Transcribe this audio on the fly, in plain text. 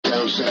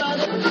Wildcat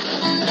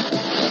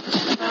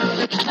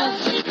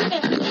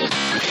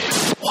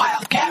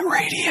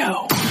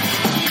Radio.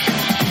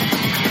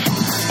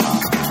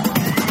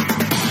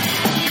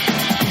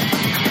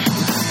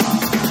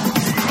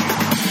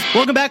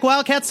 Welcome back,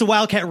 Wildcats, to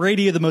Wildcat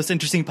Radio, the most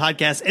interesting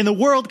podcast in the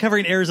world,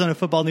 covering Arizona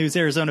football news,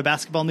 Arizona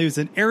basketball news,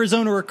 and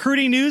Arizona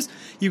recruiting news.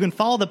 You can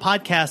follow the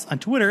podcast on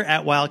Twitter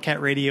at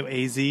Wildcat Radio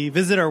AZ.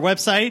 Visit our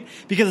website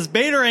because it's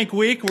Beta Rank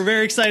Week. We're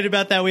very excited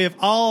about that. We have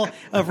all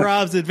of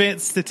Rob's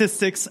advanced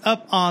statistics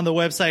up on the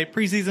website,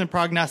 preseason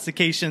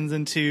prognostications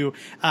into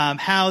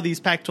how these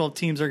Pac-12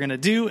 teams are going to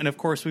do. And of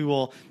course, we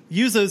will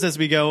use those as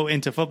we go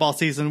into football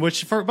season,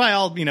 which by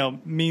all,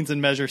 means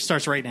and measures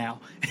starts right now.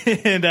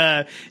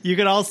 And you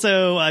can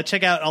also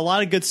check out a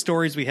lot of good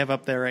stories we have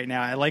up there right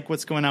now. I like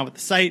what's going on with the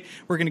site.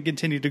 We're going to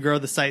continue to grow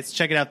the sites.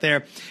 Check it out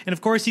there. And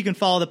of course, you can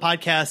follow the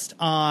podcast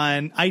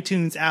on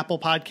iTunes, Apple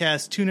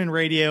Podcasts, TuneIn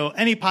Radio,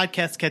 any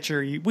podcast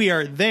catcher. We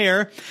are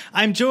there.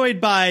 I'm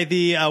joined by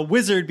the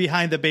wizard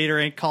behind the Beta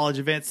Rank College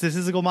Advanced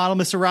Statistical Model,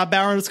 Mr. Rob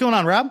Bauer. What's going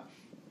on, Rob?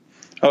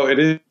 Oh,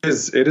 it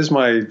is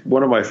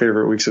one of my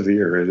favorite weeks of the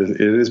year. It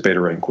is Beta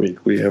Rank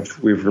Week.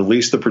 We've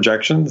released the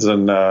projections,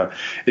 and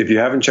if you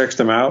haven't checked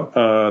them out,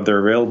 they're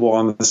available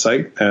on the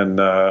site.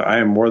 And I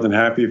am more than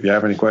happy. If you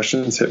have any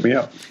questions, hit me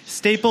up.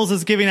 Staples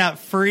is giving out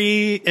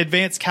free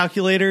advanced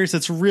calculators.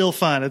 It's real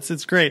fun.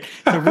 It's great.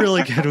 It's a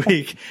really good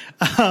week.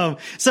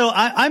 So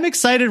I'm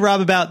excited, Rob,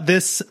 about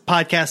this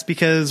podcast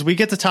because we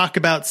get to talk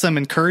about some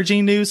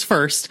encouraging news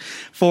first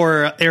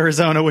for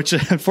Arizona, which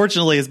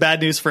unfortunately is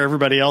bad news for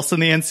everybody else in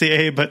the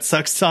NCAA. But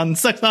sucks on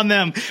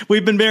them.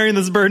 We've been bearing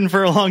this burden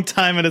for a long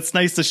time, and it's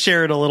nice to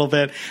share it a little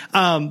bit.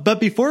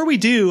 But before we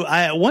do,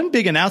 one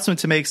big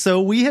announcement to make.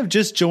 So we have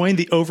just joined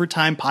the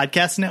Overtime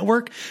Podcast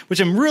Network, which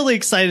I'm really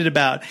excited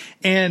about.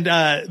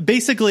 And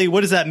basically,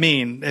 what does that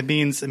mean? It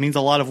means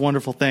a lot of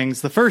wonderful things.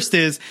 The first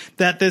is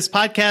that this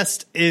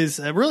podcast is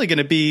really going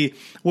to be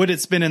what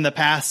it's been in the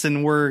past,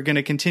 and we're going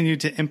to continue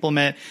to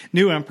implement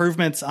new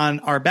improvements on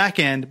our back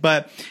end.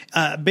 But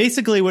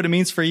basically, what it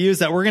means for you is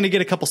that we're going to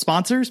get a couple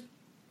sponsors.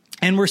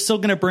 And we're still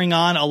going to bring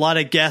on a lot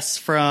of guests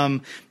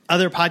from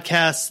other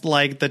podcasts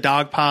like the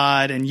Dog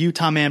Pod and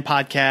Utah Man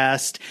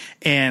podcast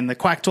and the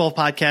Quack 12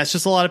 podcast,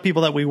 just a lot of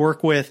people that we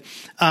work with.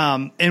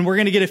 And we're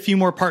going to get a few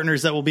more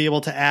partners that we'll be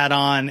able to add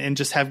on and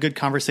just have good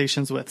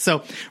conversations with.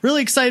 So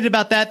really excited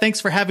about that.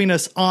 Thanks for having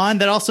us on.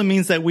 That also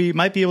means that we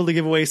might be able to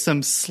give away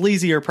some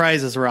sleazier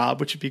prizes, Rob,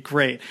 which would be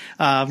great.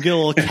 Get a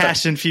little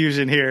cash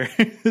infusion here.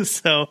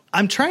 So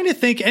I'm trying to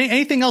think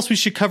anything else we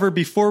should cover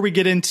before we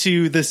get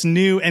into this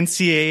new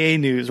NCAA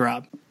news,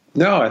 Rob.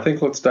 No, I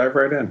think let's dive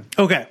right in.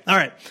 Okay. All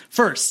right.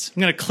 First,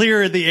 I'm going to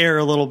clear the air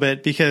a little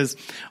bit because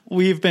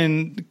we've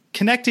been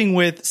connecting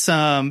with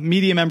some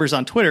media members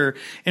on Twitter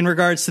in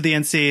regards to the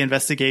NCAA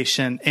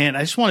investigation. And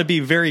I just want to be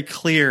very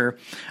clear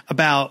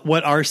about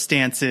what our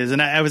stance is.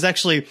 And I was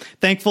actually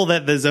thankful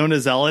that the Zona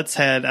Zealots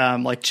had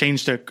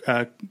changed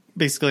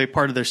basically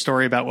part of their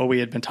story about what we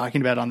had been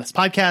talking about on this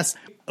podcast.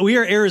 We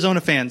are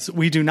Arizona fans.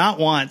 We do not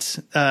want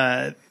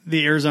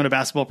the Arizona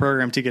basketball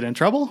program to get in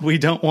trouble. We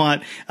don't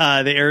want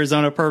the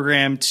Arizona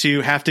program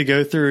to have to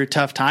go through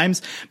tough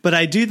times. But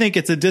I do think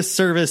it's a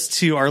disservice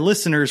to our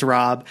listeners,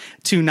 Rob,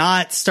 to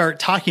not start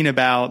talking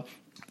about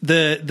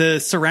the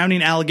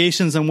surrounding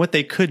allegations and what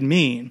they could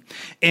mean.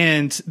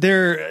 And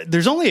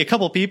there's only a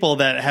couple people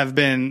that have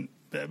been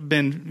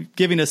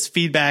giving us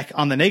feedback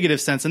on the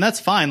negative sense, and that's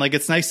fine. Like,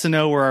 it's nice to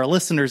know where our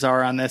listeners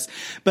are on this.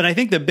 But I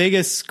think the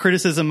biggest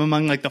criticism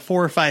among the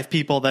 4 or 5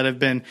 people that have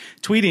been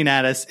tweeting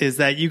at us is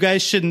that you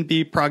guys shouldn't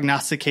be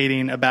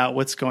prognosticating about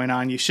what's going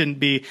on. You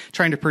shouldn't be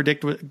trying to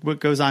predict what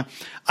goes on.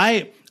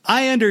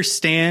 I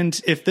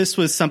understand if this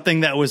was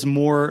something that was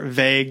more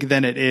vague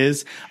than it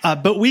is,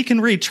 but we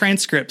can read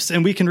transcripts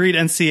and we can read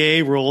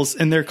NCAA rules,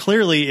 and there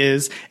clearly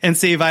is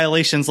NCAA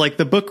violations. Like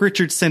the book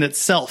Richardson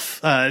itself,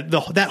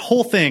 that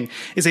whole thing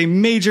is a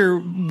major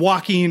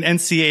walking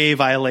NCAA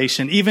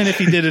violation, even if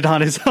he did it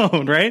on his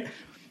own, right?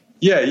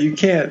 Yeah, you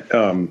can't.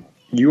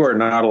 You are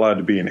not allowed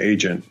to be an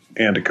agent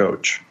and a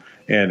coach.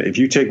 And if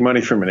you take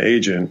money from an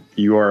agent,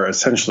 you are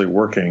essentially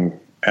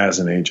working as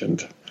an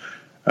agent.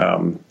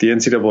 The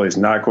NCAA is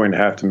not going to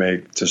have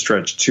to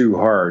stretch too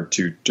hard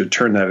to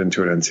turn that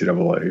into an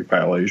NCAA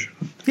violation.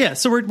 Yeah,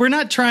 so we're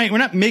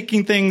not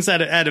making things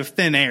out of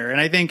thin air. And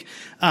I think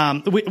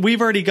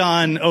we've already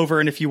gone over,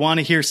 and if you want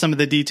to hear some of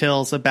the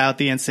details about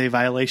the NCAA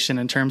violation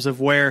in terms of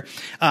where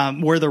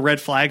the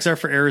red flags are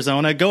for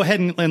Arizona, go ahead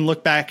and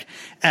look back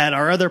at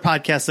our other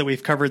podcasts that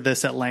we've covered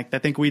this at length. I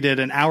think we did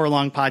an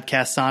hour-long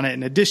podcast on it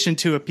in addition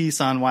to a piece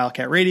on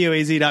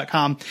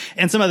wildcatradioaz.com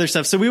and some other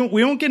stuff. So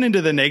we won't get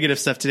into the negative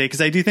stuff today because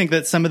I do think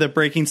that some of the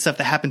breaking stuff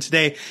that happened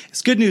today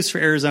is good news for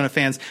Arizona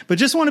fans. But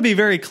just want to be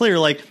very clear,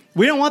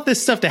 we don't want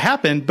this stuff to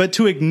happen, but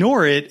to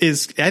ignore it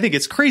is, I think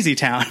it's crazy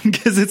town,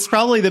 because it's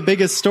probably the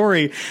biggest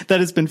story that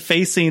has been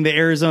facing the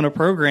Arizona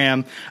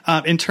program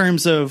in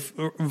terms of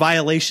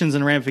violations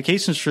and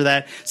ramifications for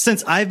that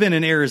since I've been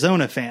an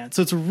Arizona fan.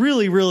 So it's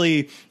really,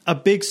 really a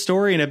big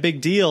story and a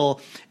big deal.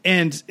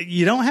 And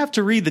you don't have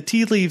to read the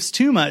tea leaves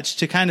too much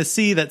to kind of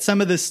see that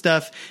some of this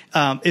stuff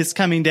is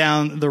coming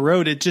down the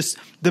road. It just,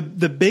 the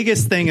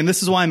biggest thing, and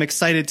this is why I'm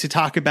excited to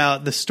talk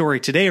about the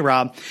story today,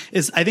 Rob,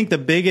 is I think the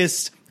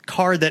biggest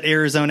card that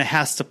Arizona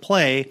has to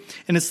play,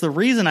 and it's the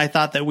reason I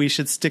thought that we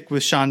should stick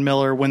with Sean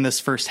Miller when this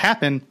first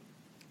happened,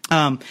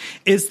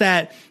 is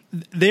that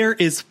there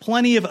is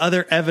plenty of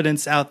other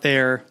evidence out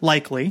there,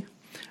 likely,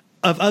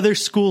 of other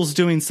schools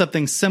doing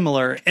something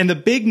similar. And the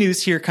big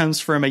news here comes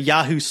from a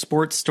Yahoo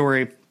Sports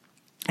story.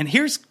 And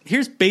here's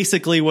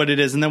basically what it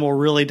is, and then we'll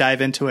really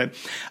dive into it.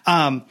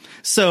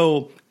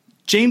 So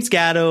James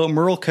Gatto,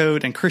 Merle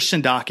Code, and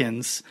Christian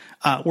Dawkins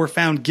were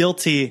found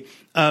guilty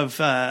of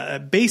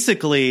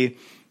basically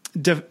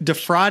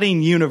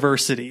defrauding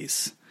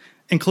universities,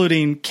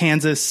 including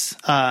Kansas,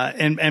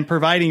 and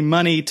providing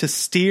money to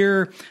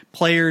steer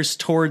players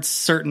towards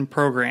certain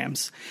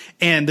programs.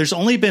 And there's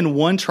only been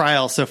one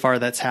trial so far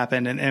that's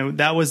happened, and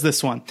that was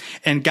this one.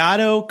 And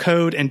Gatto,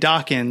 Code, and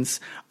Dawkins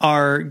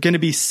are going to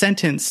be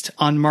sentenced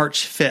on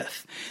March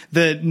 5th.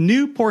 The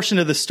new portion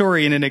of the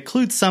story, and it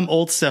includes some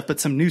old stuff, but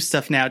some new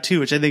stuff now too,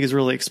 which I think is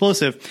really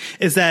explosive,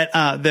 is that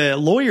the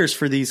lawyers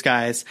for these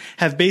guys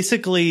have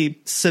basically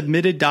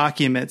submitted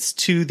documents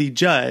to the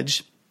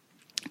judge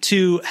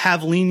to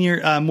have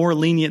more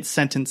lenient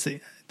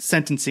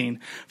sentencing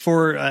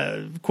for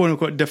quote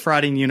unquote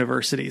defrauding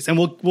universities. And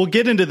we'll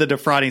get into the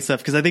defrauding stuff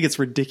because I think it's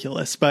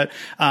ridiculous, but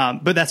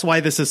that's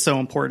why this is so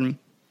important.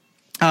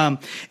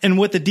 And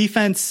what the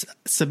defense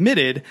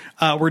submitted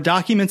were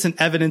documents and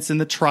evidence in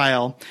the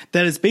trial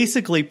that is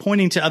basically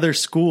pointing to other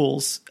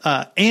schools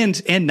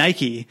and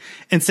Nike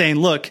and saying,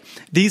 look,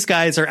 these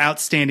guys are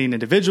outstanding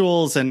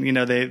individuals, and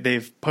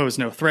they've posed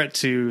no threat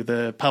to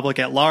the public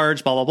at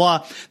large, blah blah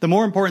blah. The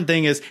more important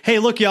thing is, hey,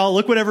 look, y'all,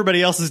 look what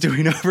everybody else is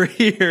doing over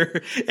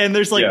here. And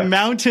there's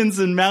mountains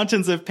and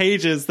mountains of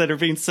pages that are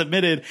being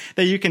submitted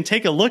that you can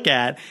take a look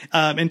at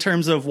in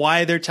terms of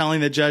why they're telling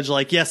the judge,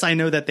 like, yes, I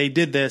know that they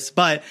did this,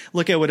 but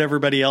look at what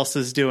everybody else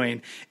is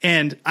doing.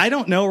 And I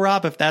don't know,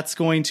 Rob, if that's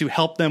going to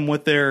help them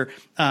with their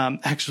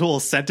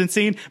actual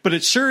sentencing, but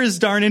it sure is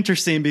darn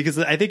interesting because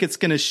I think it's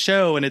going to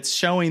show, and it's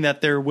showing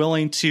that they're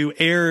willing to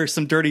air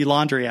some dirty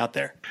laundry out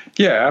there.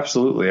 Yeah,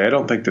 absolutely. I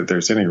don't think that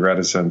there's any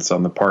reticence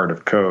on the part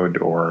of Code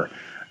or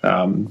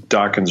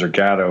Dawkins or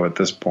Gatto at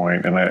this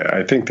point. And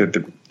I think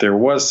that there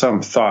was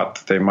some thought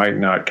that they might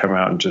not come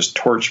out and just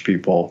torch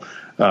people.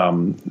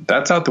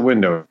 That's out the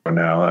window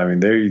now. I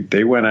mean,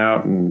 they went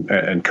out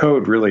and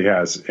Code really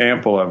has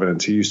ample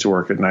evidence. He used to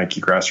work at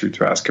Nike grassroots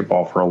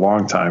basketball for a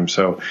long time.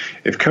 So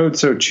if Code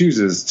so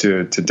chooses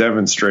to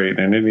demonstrate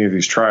in any of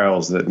these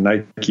trials that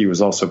Nike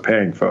was also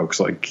paying folks,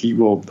 like, he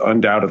will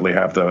undoubtedly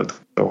have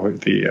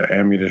the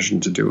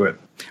ammunition to do it.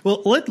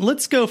 Well,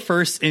 let's go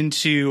first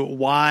into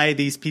why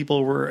these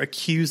people were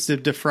accused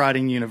of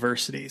defrauding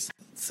universities.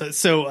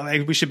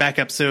 So we should back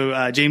up.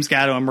 So James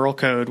Gatto and Merle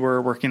Code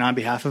were working on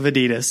behalf of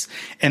Adidas,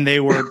 and they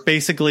were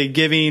basically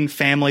giving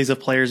families of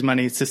players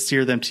money to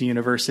steer them to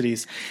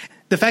universities.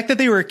 The fact that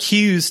they were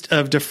accused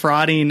of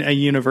defrauding a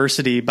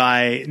university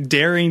by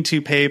daring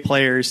to pay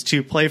players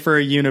to play for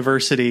a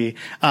university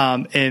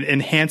and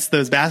enhance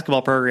those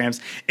basketball programs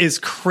is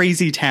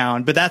crazy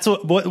town. But that's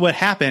what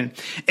happened.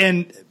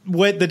 And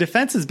what the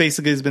defense has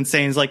basically has been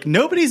saying is, like,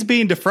 nobody's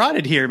being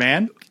defrauded here,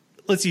 man.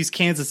 Let's use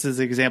Kansas as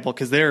an example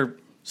because they're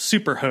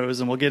super hose,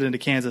 and we'll get into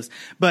Kansas.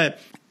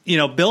 But,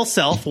 Bill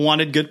Self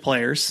wanted good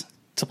players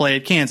to play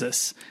at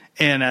Kansas.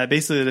 And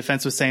basically the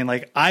defense was saying,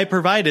 like, I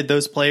provided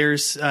those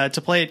players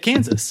to play at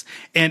Kansas,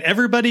 and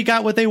everybody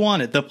got what they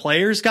wanted. The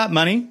players got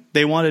money.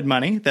 They wanted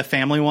money. The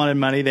family wanted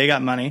money. They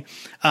got money.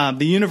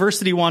 The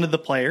university wanted the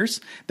players.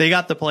 They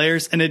got the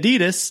players. And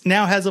Adidas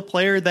now has a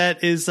player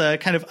that is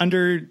kind of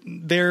under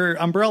their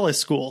umbrella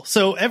school.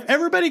 So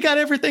everybody got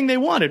everything they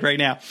wanted right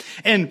now.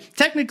 And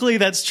technically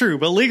that's true,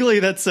 but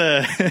legally that's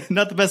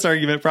not the best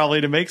argument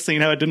probably to make,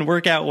 seeing how it didn't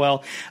work out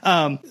well.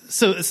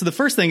 So the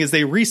first thing is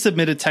they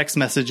resubmitted text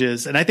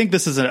messages. And I think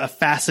this is a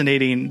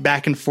fascinating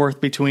back and forth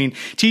between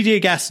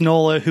TJ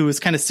Gasnola, who is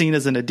kind of seen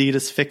as an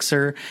Adidas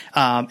fixer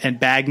and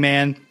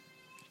bagman,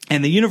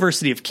 and the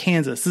University of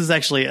Kansas. This is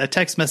actually a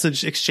text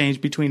message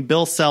exchange between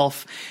Bill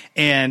Self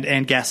and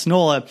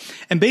Gasnola.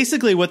 And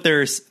basically what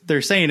they're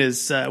saying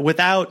is,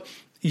 without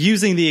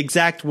using the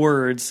exact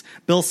words,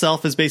 Bill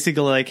Self is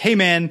basically like, hey,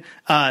 man,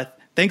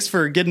 thanks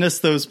for getting us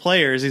those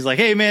players. He's like,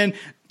 hey, man.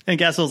 And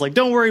Gasnola's like,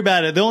 don't worry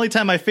about it. The only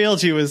time I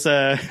failed you was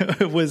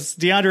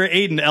DeAndre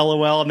Ayton,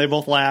 LOL, and they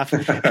both laugh.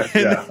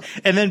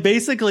 And then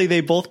basically they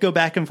both go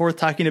back and forth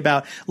talking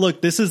about,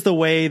 look, this is the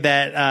way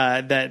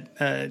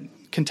that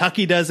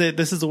Kentucky does it.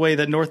 This is the way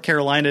that North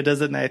Carolina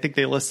does it. And I think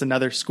they list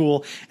another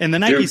school and the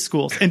Nike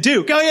schools and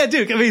Duke. Oh yeah,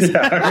 Duke.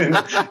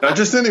 Not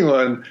just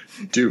anyone,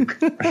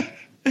 Duke.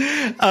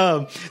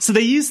 So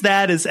they use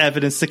that as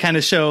evidence to kind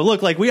of show,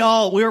 look, like we're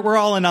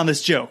all in on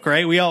this joke,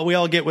 right? We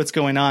all get what's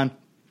going on.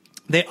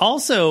 They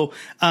also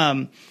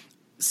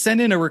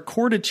send in a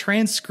recorded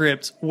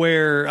transcript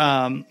where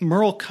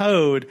Merle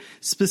Code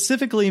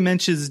specifically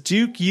mentions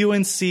Duke,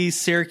 UNC,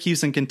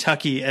 Syracuse, and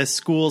Kentucky as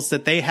schools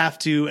that they have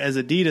to, as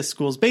Adidas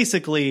schools,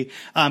 basically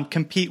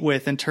compete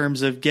with in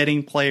terms of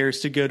getting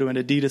players to go to an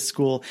Adidas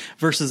school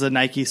versus a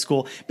Nike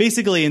school,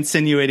 basically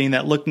insinuating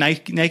that, look,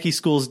 Nike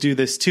schools do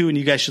this too, and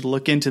you guys should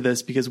look into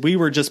this because we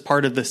were just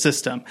part of the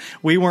system.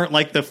 We weren't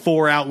like the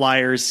 4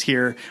 outliers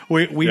here.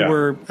 We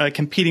were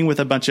competing with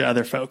a bunch of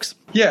other folks.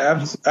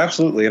 Yeah,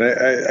 absolutely. And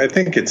I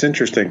think it's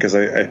interesting because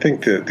I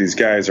think that these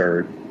guys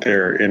are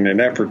there in an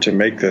effort to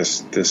make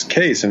this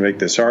case and make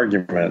this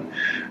argument.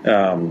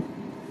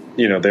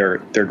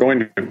 They're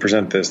going to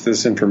present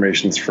this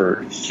information's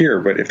for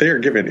here, but if they are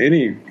given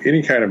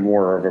any kind of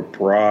more of a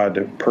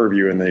broad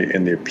purview in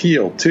the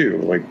appeal too,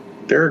 like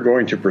they're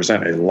going to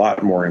present a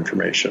lot more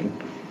information.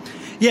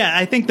 Yeah,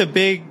 I think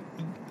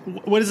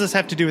what does this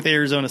have to do with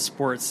Arizona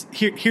sports?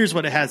 Here's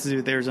what it has to do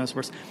with Arizona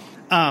sports.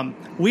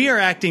 We are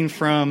acting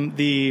from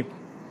the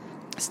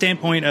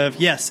standpoint of,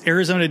 yes,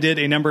 Arizona did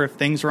a number of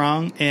things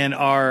wrong and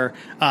are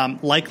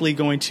likely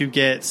going to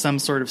get some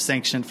sort of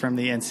sanction from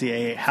the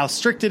NCAA. How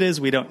strict it is,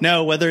 we don't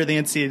know. Whether the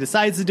NCAA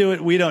decides to do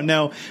it, we don't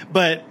know.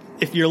 But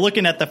if you're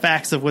looking at the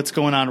facts of what's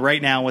going on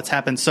right now, what's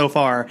happened so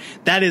far,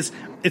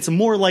 it's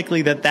more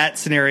likely that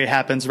scenario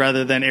happens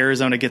rather than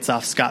Arizona gets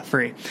off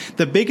scot-free.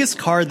 The biggest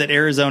card that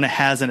Arizona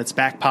has in its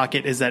back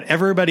pocket is that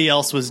everybody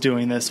else was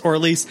doing this, or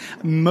at least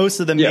most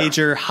of the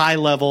major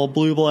high-level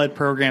blue blood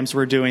programs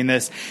were doing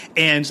this.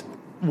 And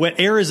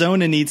what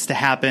Arizona needs to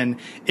happen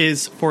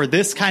is for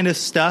this kind of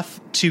stuff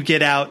to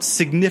get out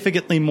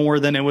significantly more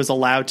than it was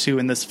allowed to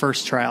in this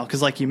first trial.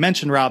 Because like you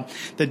mentioned, Rob,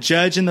 the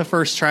judge in the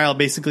first trial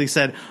basically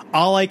said,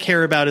 all I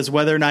care about is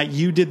whether or not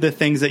you did the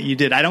things that you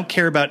did. I don't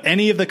care about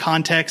any of the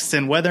context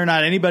and whether or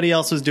not anybody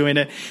else was doing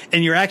it.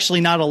 And you're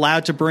actually not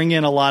allowed to bring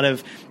in a lot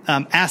of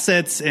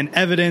assets and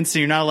evidence, and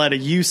you're not allowed to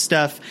use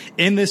stuff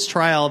in this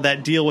trial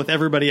that deal with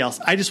everybody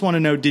else. I just want to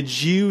know,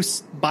 did you,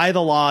 by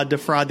the law,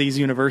 defraud these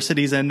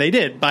universities? And they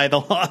did, by the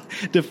law,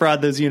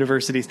 defraud those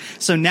universities.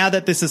 So now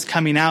that this is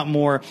coming out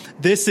more,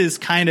 this is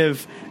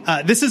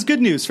this is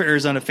good news for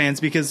Arizona fans,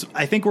 because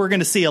I think we're going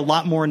to see a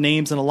lot more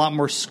names and a lot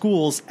more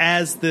schools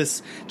as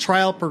this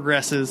trial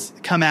progresses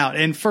come out.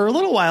 And for a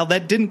little while,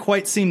 that didn't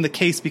quite seem the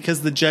case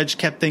because the judge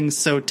kept things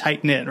so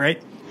tight-knit,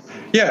 right?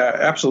 Yeah,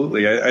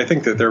 absolutely. I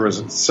think that there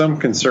was some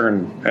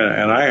concern,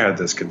 and I had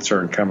this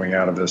concern coming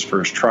out of this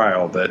first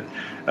trial, that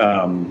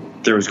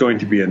there was going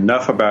to be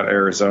enough about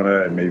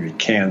Arizona and maybe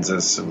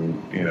Kansas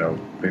and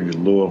maybe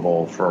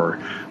Louisville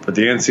for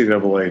the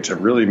NCAA to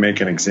really make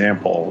an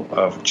example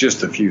of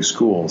just a few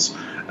schools.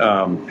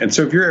 And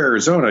so if you're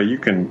Arizona, you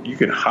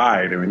can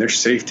hide. I mean, there's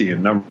safety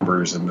in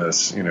numbers in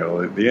this. The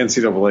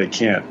NCAA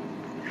can't.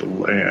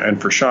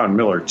 And for Sean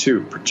Miller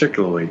too,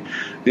 particularly,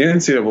 the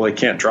NCAA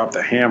can't drop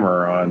the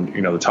hammer on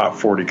the top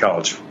 40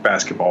 college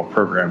basketball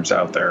programs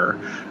out there,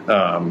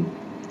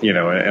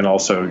 and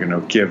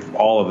also give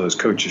all of those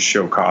coaches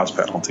show cause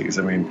penalties.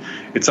 I mean,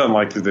 it's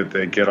unlikely that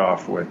they get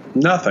off with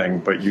nothing,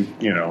 but you're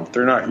not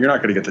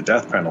going to get the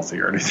death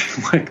penalty or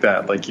anything like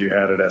that, like you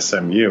had at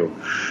SMU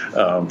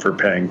for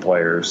paying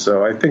players.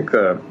 So I think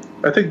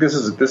this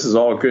is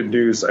all good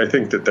news. I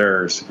think that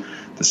there's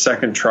the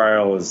second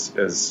trial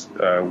as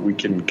we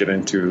can get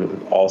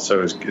into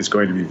also is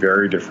going to be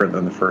very different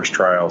than the first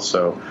trial.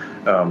 So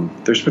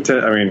there's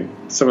potential. I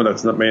mean, some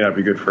of that may not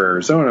be good for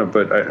Arizona,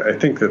 but I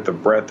think that the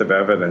breadth of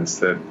evidence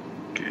that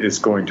is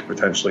going to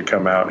potentially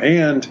come out,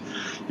 and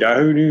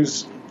Yahoo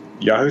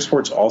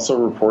Sports also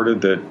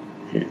reported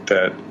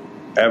that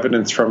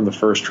evidence from the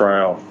first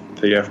trial,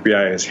 the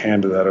FBI has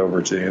handed that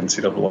over to the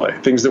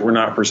NCAA, things that were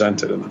not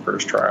presented in the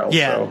first trial.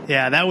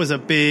 Yeah, that was a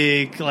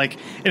big, and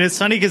it's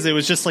funny because it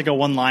was just like a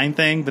one-line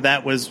thing, but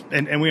that was,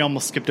 and we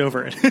almost skipped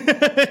over it.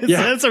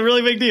 That's a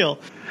really big deal.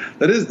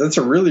 That's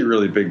a really,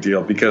 really big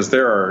deal, because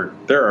there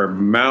are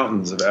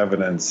mountains of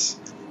evidence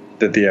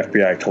that the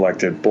FBI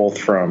collected, both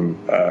from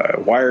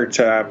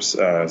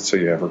wiretaps, so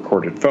you have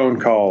recorded phone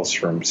calls,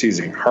 from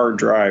seizing hard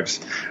drives.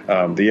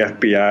 The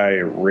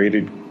FBI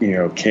raided,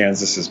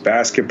 Kansas's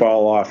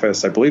basketball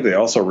office. I believe they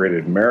also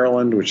raided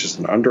Maryland, which is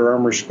an Under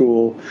Armour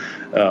school.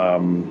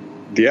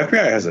 The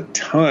FBI has a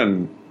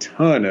ton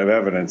of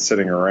evidence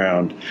sitting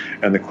around,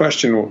 and the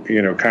question,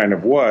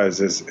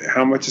 is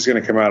how much is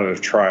going to come out of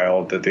the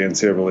trial that the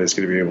NCAA is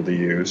going to be able to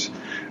use,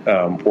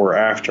 or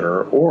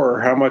after, or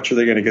how much are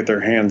they going to get their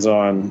hands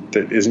on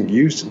that isn't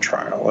used in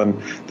trial?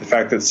 And the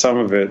fact that some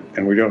of it,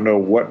 and we don't know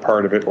what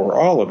part of it or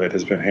all of it,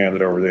 has been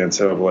handed over to the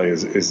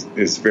NCAA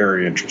is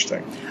very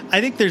interesting.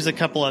 I think there's a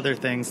couple other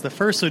things. The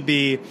first would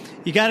be,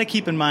 you got to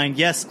keep in mind,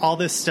 yes, all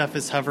this stuff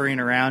is hovering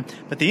around,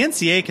 but the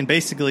NCAA can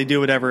basically do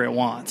whatever it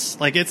wants.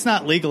 Like, it's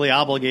not legally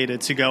obligated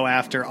obligated to go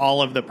after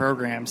all of the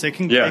programs. They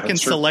can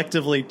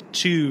selectively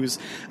choose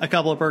a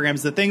couple of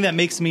programs. The thing that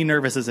makes me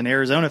nervous as an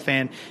Arizona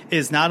fan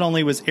is not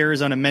only was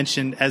Arizona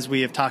mentioned, as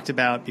we have talked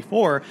about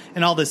before,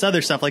 and all this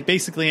other stuff, like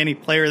basically any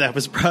player that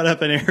was brought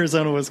up in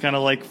Arizona was kind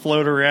of like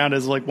float around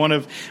as like one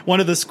of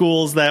the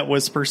schools that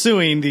was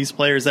pursuing these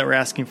players that were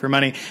asking for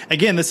money.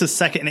 Again, this is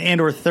second and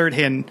or third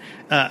hand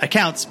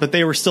accounts, but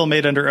they were still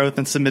made under oath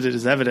and submitted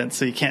as evidence,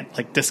 so you can't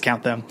like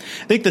discount them.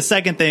 I think the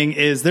second thing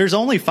is there's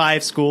only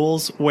 5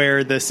 schools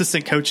where the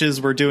assistant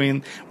coaches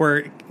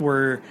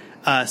were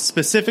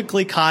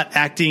specifically caught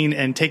acting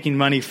and taking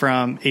money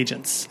from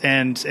agents,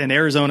 and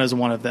Arizona is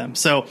one of them.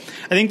 So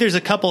I think there's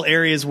a couple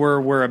areas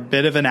where we're a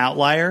bit of an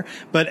outlier,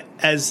 but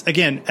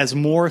as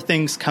more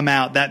things come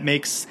out, that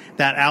makes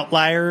that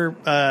outlier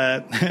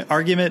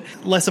argument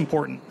less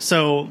important.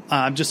 So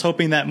I'm just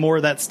hoping that more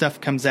of that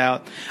stuff comes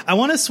out. I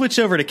want to switch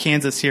over to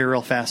Kansas here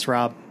real fast,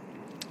 Rob,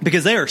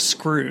 because they are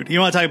screwed. You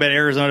want to talk about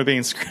Arizona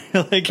being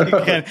screwed? Like,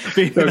 no,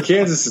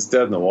 Kansas is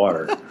dead in the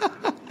water.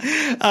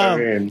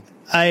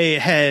 I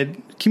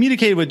had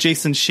communicated with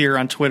Jason Scheer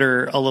on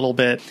Twitter a little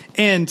bit,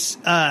 and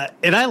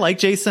I like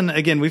Jason.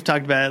 Again, we've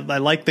talked about it. I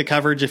like the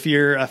coverage. If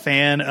you're a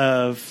fan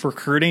of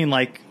recruiting,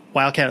 like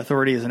Wildcat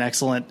Authority is an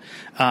excellent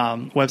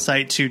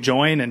website to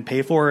join and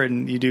pay for,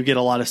 and you do get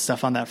a lot of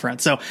stuff on that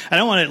front. So I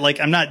don't want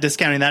to, I'm not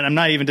discounting that. I'm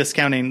not even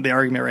discounting the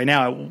argument right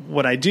now.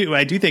 What I do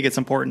think it's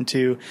important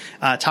to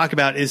talk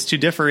about is to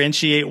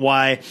differentiate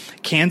why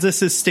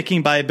Kansas is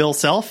sticking by Bill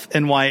Self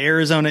and why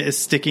Arizona is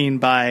sticking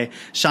by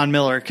Sean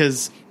Miller,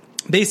 because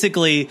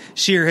basically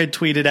Scheer had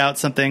tweeted out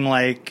something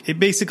like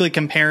basically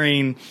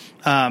comparing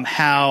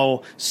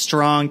how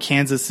strong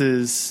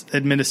Kansas's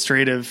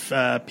administrative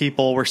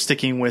people were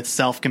sticking with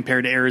Self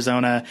compared to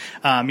Arizona,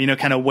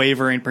 kind of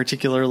wavering,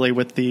 particularly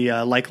with the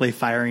likely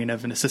firing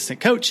of an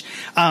assistant coach.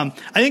 I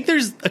think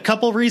there's a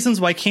couple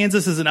reasons why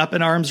Kansas isn't up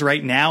in arms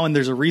right now, and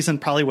there's a reason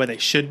probably why they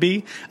should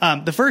be.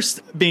 The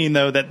first being,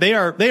 though, that they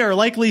are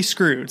likely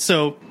screwed.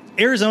 So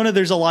Arizona,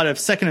 there's a lot of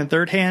second and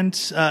third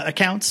hand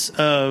accounts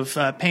of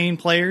paying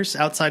players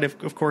outside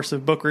of course,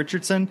 of Book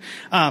Richardson.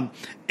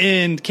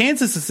 In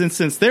Kansas's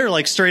instance, they're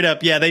like straight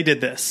up, yeah, they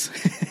did this.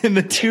 and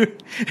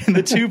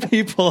the two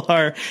people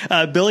are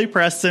Billy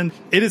Preston.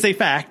 It is a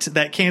fact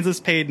that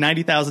Kansas paid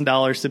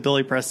 $90,000 to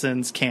Billy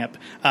Preston's camp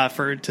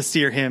to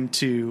steer him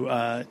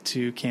to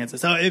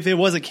Kansas. So if it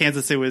wasn't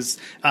Kansas, it was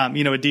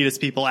Adidas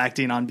people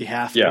acting on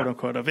behalf, quote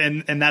unquote, of,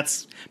 and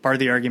that's part of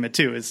the argument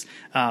too. Is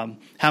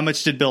how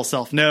much did Bill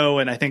Self know?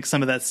 And I think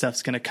some of that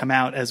stuff's going to come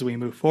out as we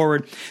move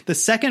forward. The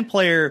second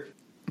player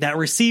that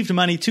received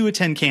money to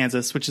attend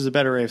Kansas, which is a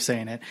better way of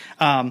saying it,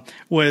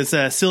 was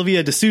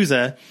Sylvia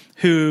D'Souza,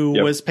 who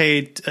was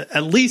paid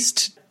at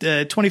least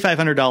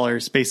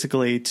 $2,500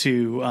 basically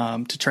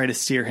to try to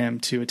steer him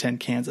to attend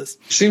Kansas.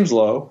 Which seems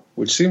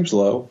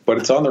low, but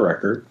it's on the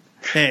record.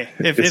 Hey,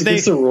 if it's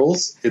against the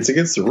rules, it's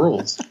against the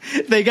rules.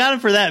 They got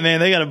him for that, man.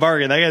 They got a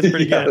bargain. That guy's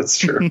pretty good. That's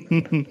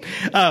true.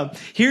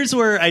 Here's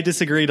where I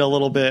disagreed a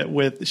little bit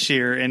with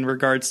Scheer in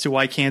regards to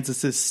why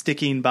Kansas is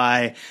sticking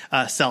by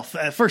Self.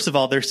 First of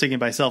all, they're sticking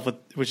by Self,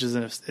 which is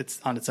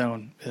it's on its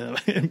own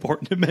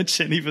important to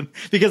mention, even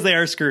because they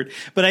are screwed.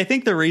 But I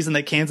think the reason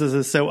that Kansas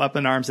is so up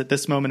in arms at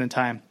this moment in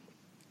time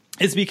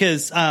is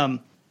because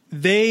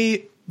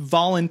they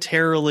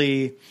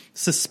voluntarily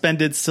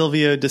suspended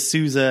Sylvia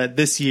D'Souza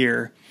this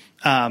year.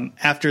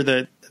 After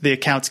the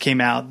accounts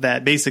came out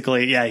that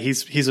basically,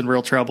 he's in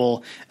real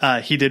trouble.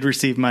 He did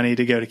receive money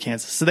to go to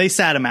Kansas. So they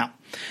sat him out.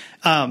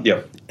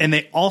 And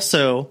they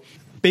also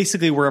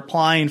basically were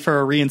applying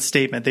for a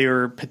reinstatement. They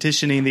were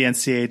petitioning the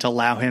NCAA to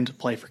allow him to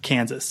play for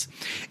Kansas.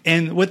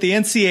 And what the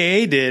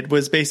NCAA did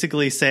was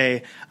basically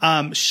say,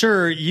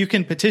 sure, you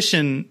can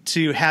petition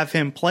to have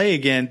him play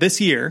again this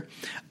year,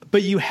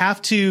 but you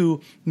have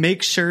to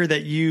make sure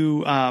that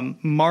you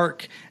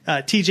mark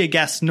TJ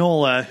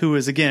Gasnola, who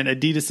is, again,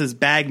 Adidas's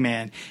bag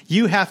man.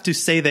 You have to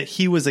say that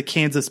he was a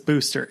Kansas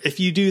booster. If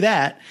you do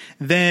that,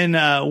 then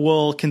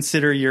we'll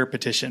consider your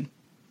petition.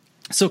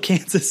 So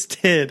Kansas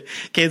did.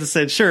 Kansas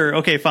said, sure,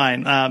 okay,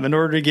 fine. In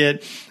order to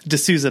get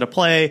D'Souza to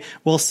play,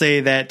 we'll say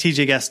that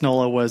TJ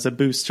Gasnola was a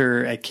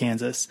booster at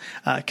Kansas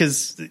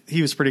because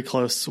he was pretty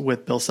close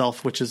with Bill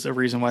Self, which is a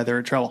reason why they're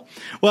in trouble.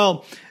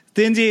 Well,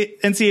 the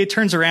NCAA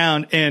turns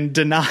around and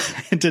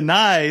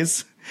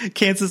denies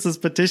Kansas's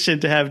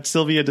petition to have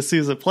Sylvia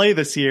D'Souza play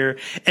this year.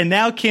 And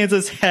now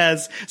Kansas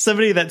has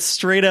somebody that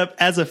straight up,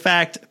 as a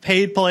fact,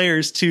 paid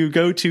players to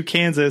go to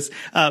Kansas,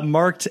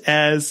 marked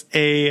as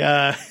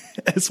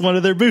as one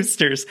of their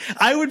boosters.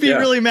 I would be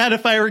really mad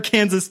if I were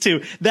Kansas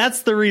too.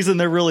 That's the reason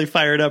they're really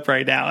fired up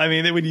right now. I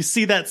mean, when you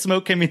see that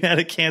smoke coming out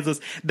of Kansas,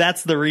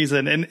 that's the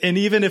reason. And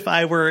even if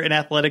I were an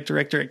athletic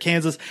director at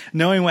Kansas,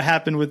 knowing what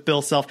happened with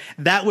Bill Self,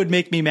 that would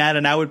make me mad,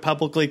 and I would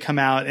publicly come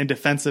out in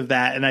defense of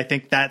that. And I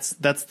think that's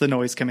the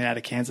noise coming out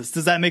of Kansas.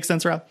 Does that make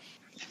sense, Rob?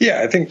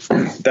 Yeah, I think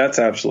that's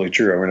absolutely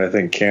true. I mean, I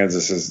think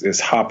Kansas is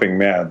hopping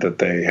mad that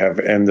they have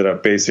ended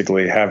up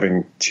basically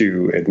having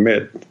to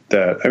admit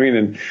that. I mean,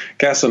 in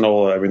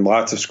Gasnola,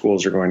 lots of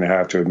schools are going to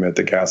have to admit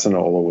that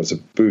Gasnola was a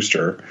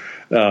booster.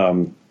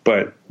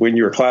 But when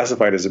you're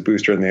classified as a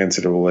booster in the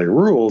NCAA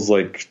rules,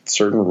 like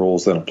certain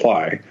rules then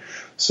apply.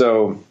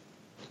 So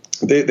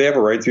they have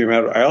a right to be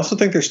mad. I also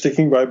think they're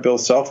sticking by Bill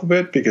Self a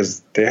bit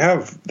because they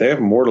have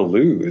more to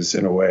lose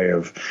in a way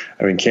of,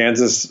 I mean,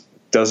 Kansas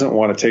doesn't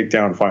want to take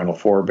down Final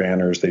Four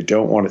banners. They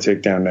don't want to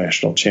take down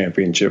national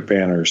championship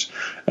banners.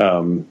 They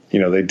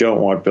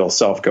don't want Bill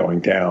Self going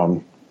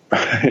down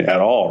at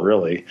all,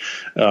 really.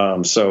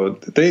 So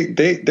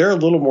they're a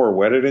little more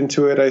wedded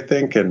into it, I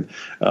think. And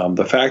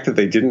the fact that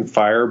they didn't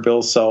fire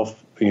Bill Self,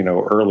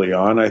 early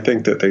on, I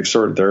think that they're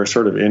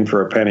sort of in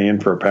for a penny, in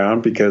for a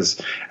pound,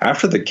 because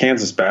after the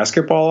Kansas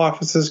basketball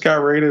offices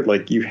got raided,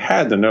 like, you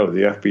had to know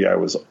the FBI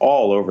was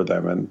all over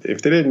them. And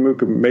if they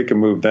didn't make a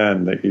move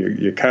then, that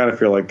you kind of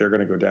feel like they're going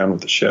to go down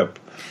with the ship.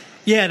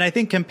 Yeah. And I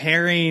think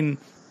comparing,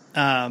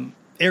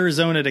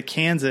 Arizona to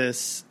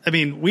Kansas, I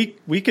mean,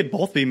 we could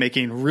both be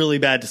making really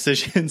bad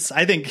decisions.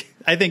 I think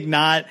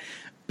not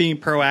being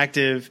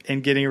proactive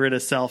and getting rid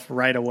of Self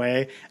right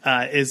away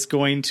is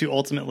going to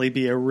ultimately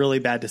be a really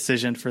bad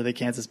decision for the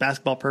Kansas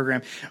basketball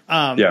program.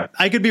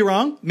 I could be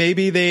wrong.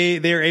 Maybe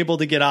they're able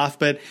to get off,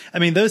 but I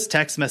mean, those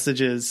text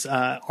messages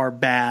are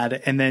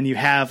bad. And then you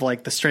have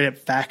like the straight up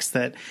facts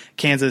that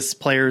Kansas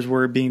players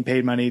were being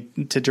paid money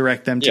to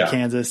direct them to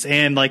Kansas.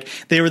 And like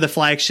they were the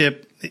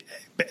flagship.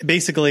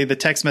 Basically, the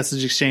text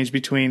message exchange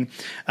between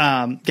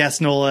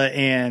Gasnola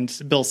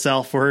and Bill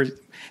Self were,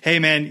 hey,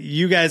 man,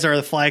 you guys are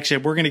the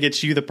flagship. We're going to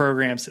get you the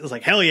programs. It was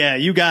like, hell yeah,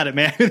 you got it,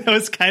 man. That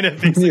was kind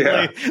of basically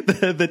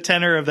the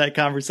tenor of that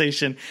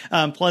conversation,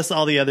 plus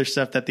all the other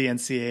stuff that the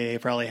NCAA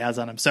probably has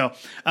on them. So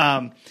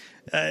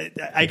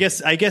I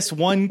guess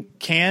one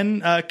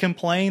can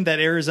complain that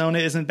Arizona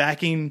isn't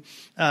backing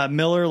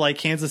Miller like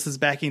Kansas is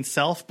backing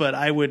Self, but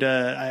I would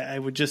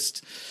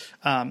just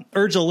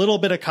urge a little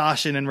bit of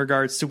caution in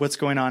regards to what's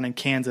going on in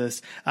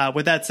Kansas.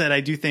 With that said,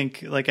 I do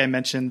think, like I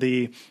mentioned,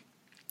 the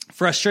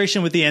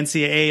frustration with the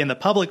NCAA and the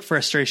public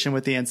frustration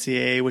with the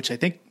NCAA, which I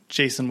think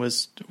Jason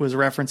was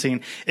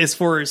referencing, is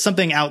for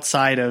something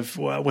outside of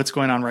what's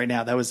going on right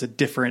now. That was a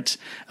different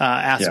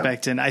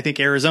aspect. And I think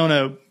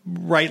Arizona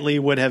rightly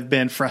would have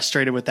been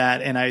frustrated with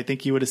that. And I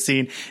think you would have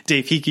seen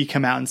Dave Hickey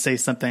come out and say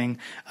something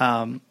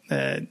in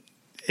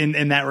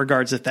that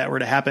regards if that were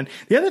to happen.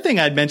 The other thing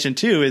I'd mention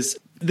too is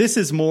this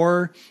is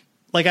more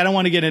like, I don't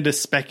want to get into a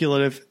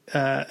speculative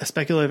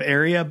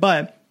area,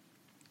 because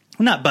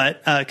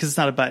it's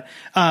not a but.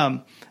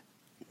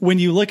 When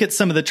you look at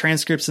some of the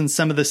transcripts and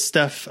some of the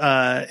stuff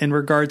in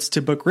regards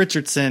to Book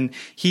Richardson,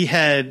 he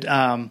had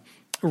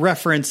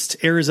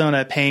referenced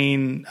Arizona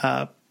paying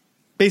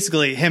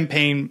basically him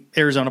paying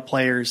Arizona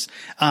players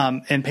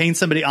and paying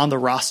somebody on the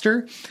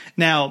roster.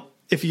 Now,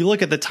 if you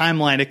look at the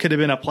timeline, it could have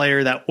been a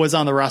player that was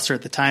on the roster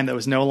at the time that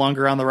was no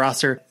longer on the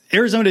roster.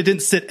 Arizona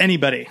didn't sit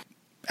anybody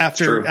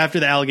after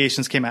the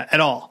allegations came out at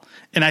all.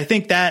 And I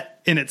think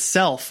that in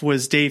itself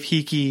was Dave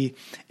Hickey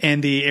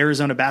and the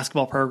Arizona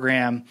basketball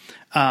program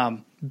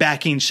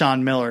backing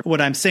Sean Miller. What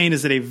I'm saying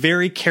is that a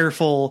very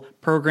careful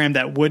program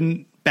that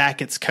wouldn't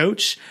back its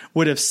coach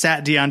would have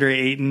sat DeAndre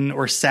Ayton,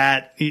 or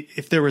sat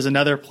if there was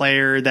another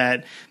player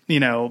that,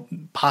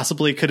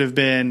 possibly could have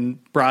been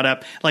brought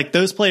up. Like,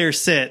 those players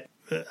sit.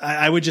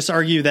 I would just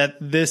argue that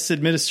this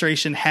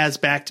administration has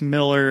backed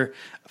Miller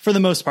for the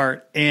most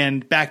part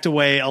and backed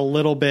away a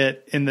little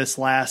bit in this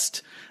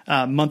last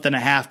month and a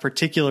half,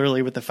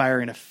 particularly with the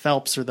firing of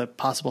Phelps, or the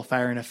possible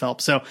firing of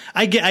Phelps. So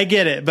I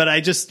get it, but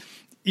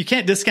you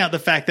can't discount the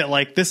fact that,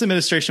 like, this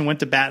administration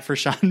went to bat for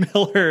Sean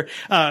Miller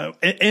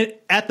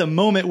at the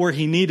moment where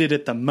he needed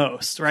it the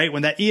most, right?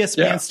 When that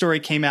ESPN story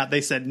came out,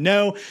 they said,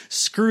 no,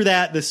 screw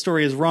that. This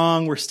story is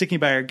wrong. We're sticking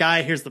by our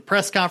guy. Here's the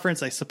press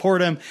conference. I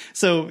support him.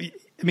 So,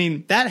 I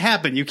mean, that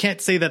happened. You can't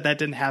say that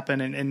didn't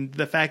happen. And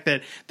the fact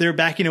that they're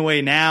backing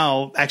away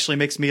now actually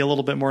makes me a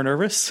little bit more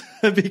nervous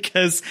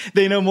because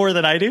they know more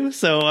than I do.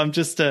 So I'm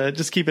just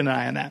keeping an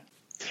eye on that.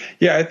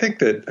 Yeah, I think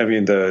that,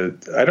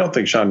 I don't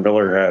think Sean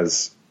Miller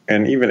has,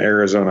 and even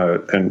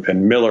Arizona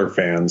and Miller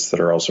fans that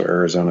are also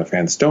Arizona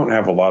fans don't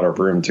have a lot of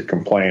room to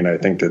complain. I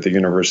think that the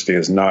university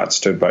has not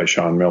stood by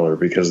Sean Miller,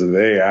 because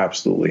they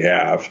absolutely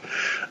have.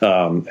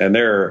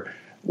 And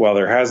while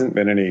there hasn't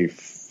been any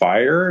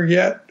fire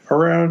yet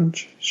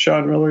around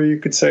Sean Miller, you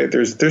could say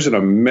there's an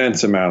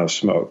immense amount of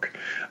smoke,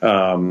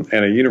 and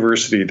a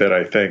university that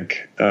I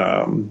think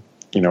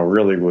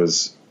really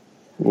was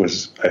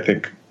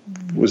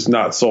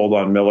not sold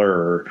on Miller,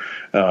 or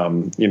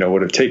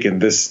would have taken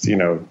this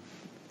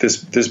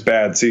this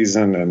bad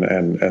season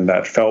and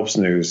that Phelps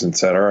news and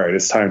said, all right,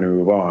 it's time to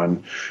move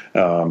on.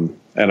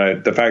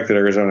 And the fact that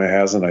Arizona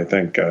hasn't, I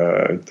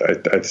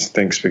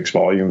think speaks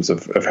volumes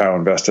of how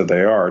invested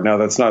they are. Now,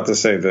 that's not to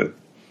say that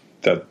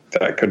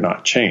could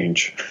not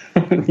change,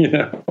 because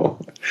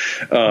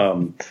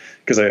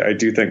I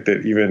do think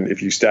that even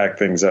if you stack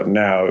things up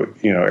now,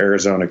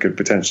 Arizona could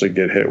potentially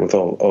get hit with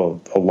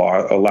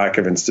a lack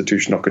of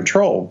institutional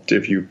control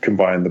if you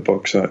combine the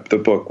book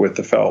with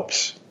the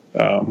Phelps.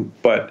 I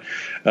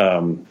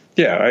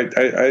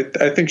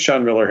think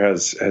Sean Miller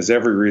has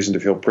every reason to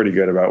feel pretty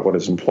good about what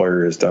his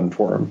employer has done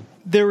for him.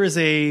 There was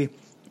a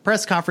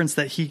press conference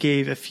that he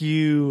gave a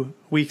few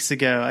weeks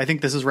ago. I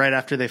think this is right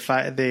after they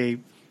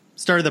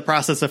started the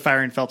process of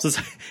firing Phelps.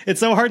 It's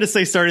so hard to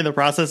say starting the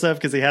process of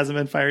because he hasn't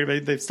been fired,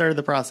 but they've started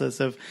the process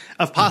of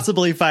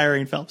possibly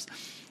firing Phelps.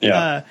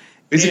 Yeah.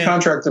 He's a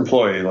contract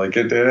employee. Like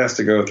it has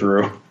to go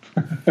through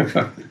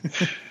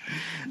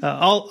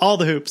all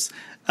the hoops.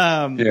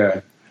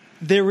 Yeah.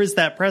 There was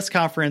that press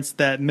conference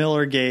that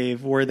Miller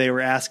gave where they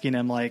were asking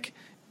him, like,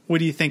 what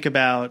do you think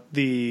about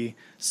the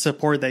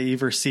support that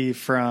you've received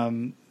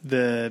from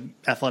the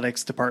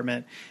athletics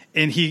department?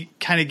 And he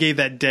kind of gave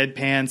that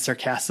deadpan,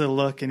 sarcastic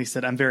look, and he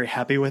said, I'm very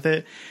happy with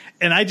it.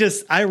 And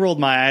I rolled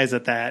my eyes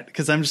at that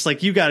because I'm just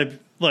like, you got to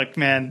look,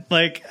 man,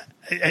 like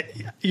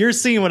you're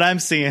seeing what I'm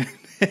seeing.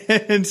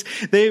 And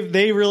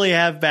they really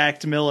have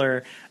backed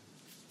Miller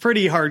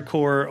pretty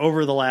hardcore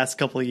over the last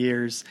couple of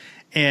years.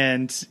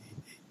 And,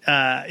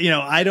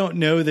 I don't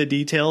know the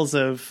details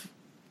of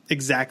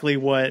exactly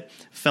what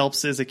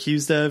Phelps is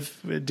accused of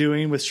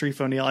doing with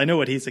Sharif O'Neal. I know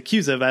what he's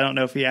accused of. I don't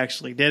know if he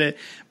actually did it,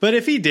 but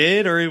if he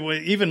did, or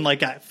even like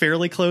got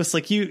fairly close,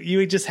 like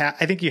you just I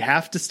think you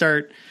have to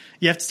start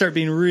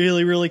being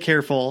really, really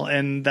careful.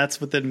 And that's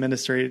what the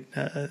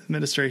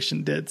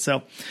administration did.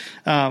 So,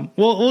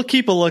 we'll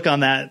keep a look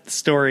on that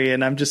story.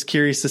 And I'm just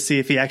curious to see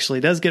if he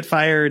actually does get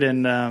fired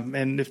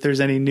and if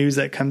there's any news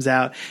that comes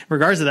out in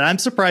regards to that. I'm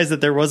surprised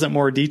that there wasn't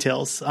more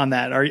details on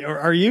that.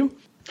 Are you?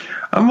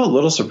 I'm a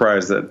little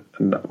surprised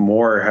that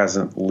more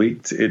hasn't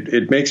leaked.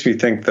 It makes me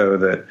think, though,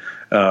 that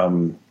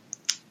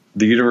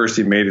the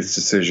university made its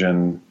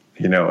decision,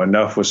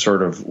 enough was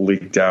sort of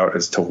leaked out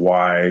as to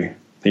why,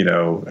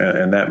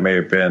 and that may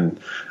have been,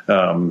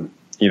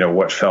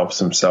 what Phelps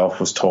himself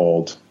was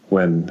told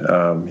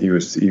when he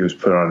was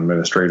put on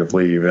administrative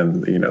leave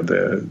and,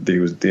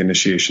 the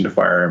initiation to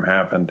fire him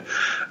happened.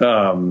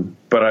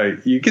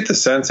 But you get the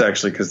sense,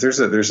 actually, because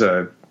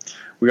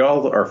we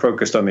all are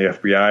focused on the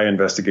FBI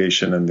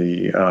investigation and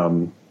the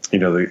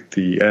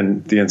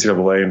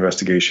NCAA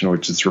investigation,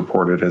 which it's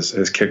reported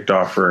has kicked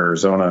off for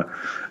Arizona.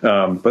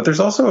 But there's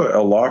also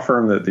a law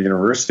firm that the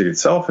university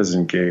itself has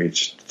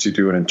engaged to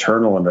do an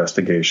internal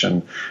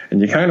investigation. And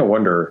you kind of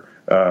wonder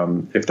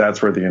if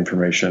that's where the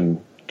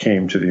information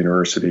came to the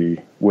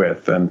university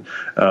with. And,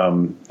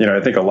 I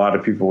think a lot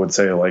of people would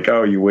say, like,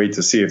 oh, you wait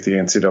to see if the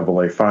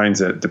NCAA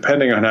finds it.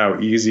 Depending on how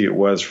easy it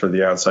was for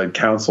the outside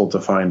counsel to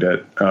find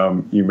it,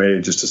 you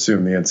may just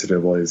assume the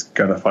NCAA is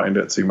going to find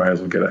it, so you might as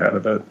well get ahead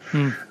of it.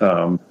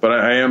 But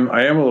I am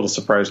a little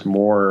surprised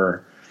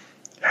more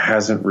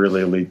hasn't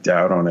really leaked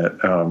out on it.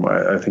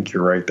 I think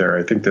you're right there.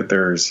 I think that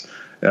there's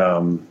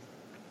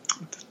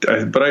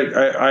but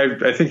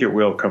I think it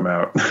will come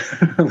out.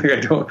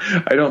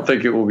 I don't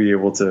think it will be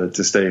able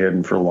to stay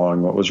hidden for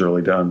long what was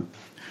really done.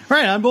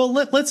 Right. Well,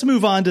 let's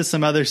move on to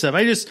some other stuff.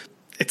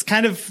 It's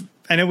kind of,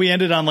 I know we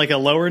ended on like a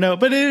lower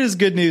note, but it is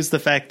good news. The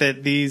fact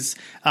that these,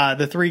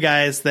 the three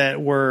guys that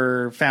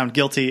were found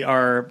guilty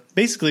are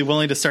basically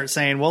willing to start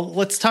saying, well,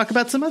 let's talk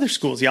about some other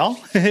schools, y'all.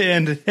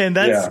 and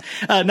that's,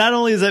 not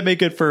only does that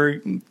make it for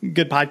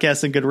good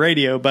podcasts and good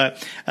radio,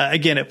 but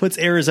again, it puts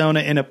Arizona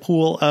in a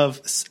pool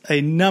of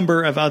a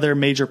number of other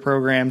major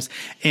programs.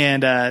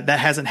 And that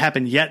hasn't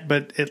happened yet,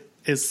 but it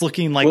is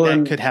looking like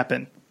that could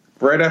happen.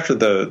 Right after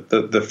the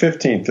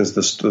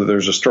 15th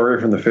there's a story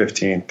from the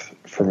 15th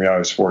from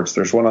Yahoo Sports.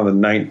 There's one on the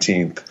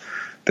 19th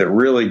that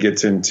really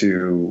gets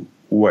into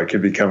what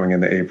could be coming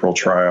in the April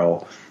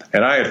trial.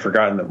 And I had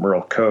forgotten that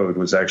Merle Code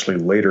was actually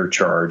later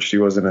charged. He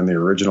wasn't in the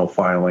original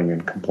filing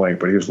and complaint,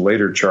 but he was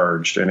later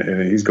charged,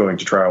 and he's going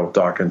to trial with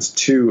Dawkins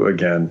 2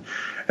 again.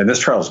 And this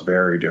trial is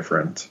very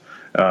different.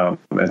 And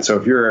so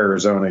if you're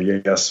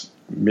Arizona, yes,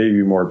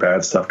 maybe more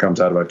bad stuff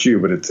comes out about you,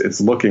 but it's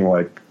looking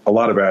like a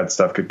lot of bad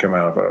stuff could come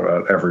out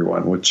about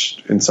everyone,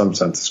 which in some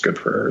sense is good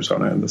for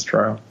Arizona in this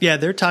trial. Yeah,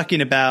 they're talking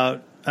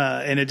about,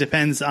 and it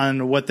depends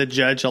on what the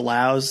judge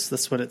allows.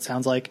 That's what it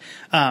sounds like.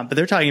 But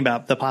they're talking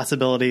about the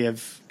possibility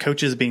of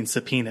coaches being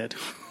subpoenaed.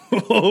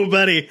 Oh,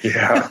 buddy.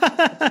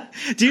 Yeah.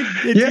 Do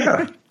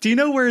you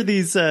know where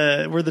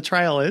where the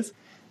trial is?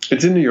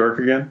 It's in New York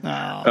again.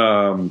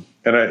 Oh.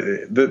 And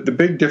the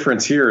big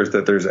difference here is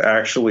that there's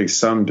actually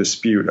some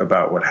dispute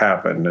about what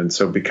happened. And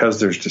so because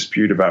there's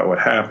dispute about what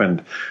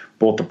happened,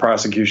 both the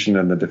prosecution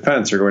and the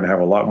defense are going to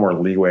have a lot more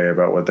leeway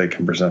about what they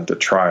can present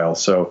at trial.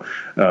 So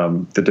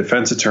the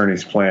defense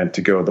attorneys plan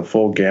to go the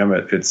full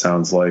gamut, it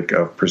sounds like,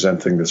 of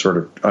presenting the sort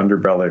of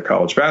underbelly of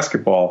college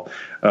basketball.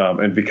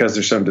 And because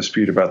there's some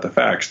dispute about the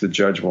facts, the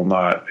judge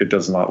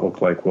does not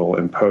look like will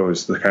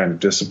impose the kind of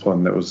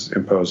discipline that was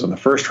imposed on the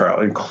first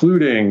trial,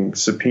 including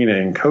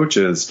subpoenaing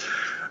coaches,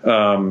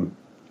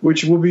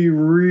 which will be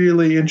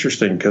really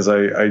interesting because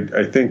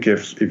I think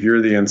if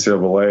you're the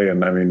NCAA,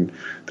 and I mean,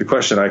 the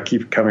question I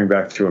keep coming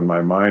back to in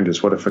my mind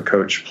is, what if a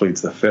coach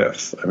pleads the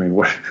fifth? I mean,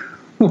 what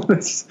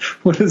does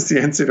the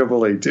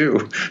NCAA do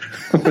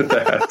with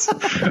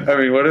that? I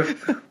mean,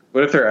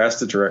 what if they're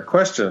asked a direct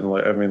question?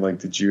 I mean, like,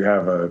 did you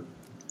have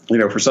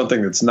for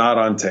something that's not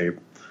on tape,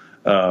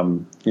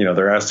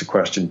 they're asked a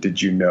question,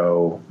 did you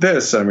know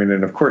this? I mean,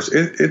 and of course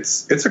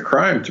it's a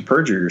crime to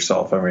perjure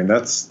yourself. I mean,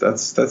 that's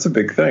a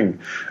big thing.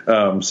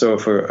 So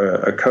if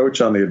a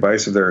coach on the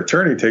advice of their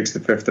attorney takes the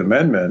Fifth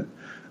Amendment,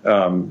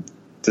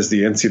 does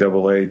the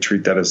NCAA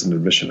treat that as an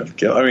admission of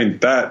guilt? I mean,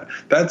 that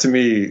to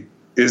me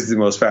is the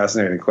most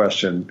fascinating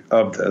question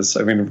of this.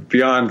 I mean,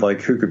 beyond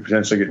like who could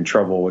potentially get in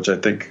trouble, which I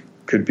think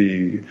could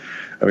be,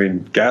 I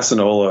mean,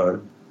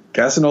 Gassinola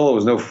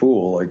was no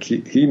fool. Like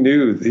he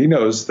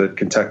knows that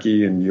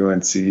Kentucky and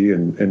UNC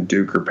and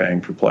Duke are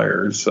paying for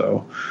players.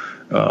 So,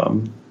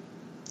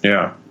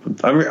 yeah,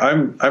 I mean,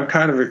 I'm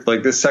kind of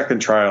like, this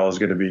second trial is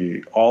going to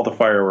be all the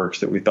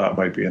fireworks that we thought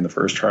might be in the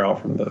first trial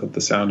from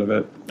the sound of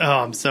it. Oh,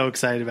 I'm so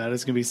excited about it.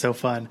 It's going to be so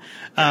fun.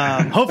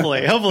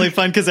 Hopefully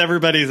fun because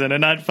everybody's in it,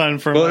 not fun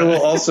for. Well, it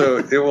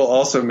will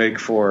also make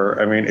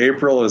for. I mean,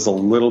 April is a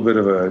little bit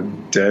of a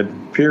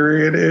dead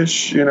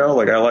period-ish.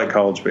 Like I like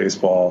college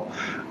baseball.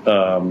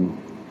 And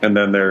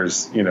then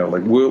there's,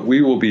 like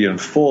we will be in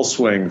full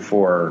swing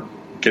for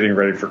getting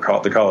ready for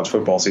the college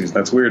football season.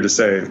 That's weird to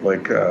say,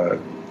 like,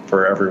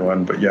 for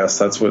everyone, but yes,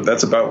 that's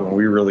about when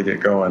we really get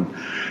going.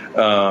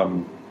 But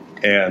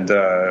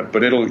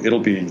it'll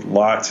be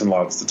lots and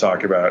lots to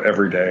talk about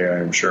every day,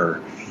 I am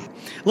sure.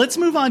 Let's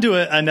move on to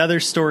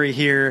another story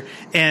here,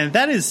 and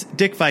that is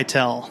Dick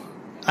Vitale.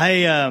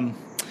 I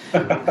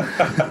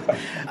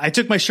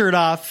took my shirt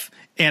off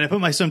and I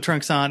put my swim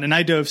trunks on and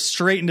I dove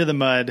straight into the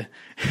mud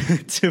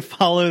to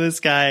follow this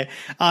guy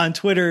on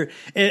Twitter.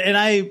 And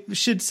I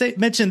should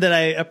mention that I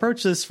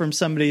approached this from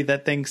somebody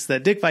that thinks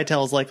that Dick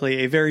Vitale is likely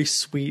a very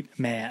sweet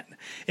man.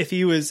 If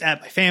he was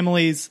at my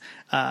family's,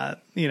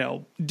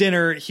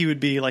 dinner, he would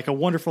be like a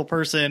wonderful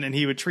person and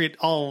he would treat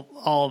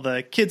all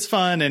the kids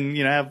fun and,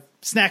 have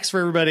snacks for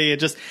everybody. It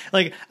just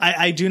like,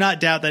 I do not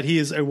doubt that he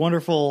is a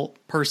wonderful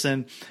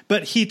person,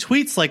 but he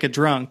tweets like a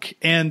drunk.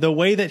 And the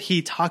way that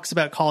he talks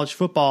about college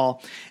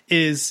football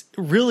is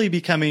really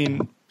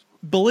becoming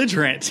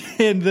belligerent.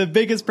 And the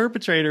biggest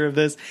perpetrator of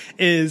this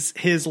is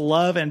his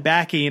love and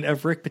backing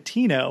of Rick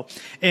Pitino.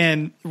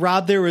 And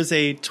Rob, there was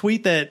a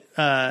tweet that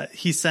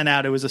he sent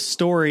out. It was a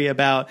story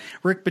about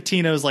Rick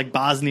Pitino's like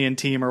Bosnian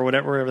team or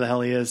whatever the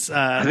hell he is.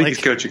 I think he's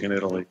coaching in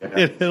Italy. Yeah.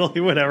 In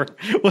Italy, whatever.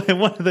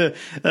 One of the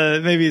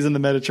maybe he's in the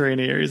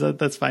Mediterranean areas.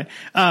 That's fine.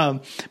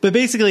 But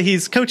basically,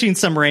 he's coaching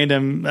some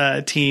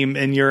random team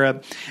in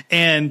Europe,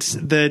 and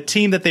the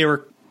team that they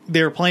were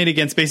playing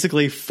against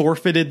basically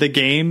forfeited the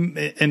game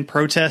in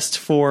protest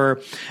for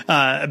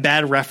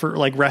bad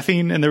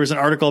reffing. And there was an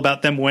article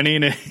about them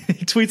winning. And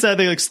he tweets out,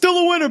 they're like, still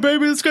a winner,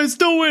 baby. This guy's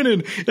still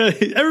winning.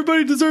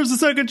 Everybody deserves a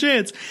second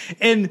chance.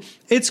 And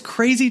it's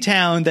crazy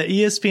town that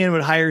ESPN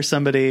would hire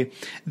somebody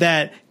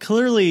that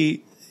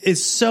clearly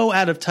is so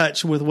out of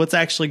touch with what's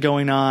actually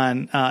going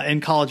on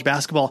in college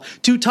basketball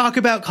to talk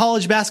about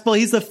college basketball.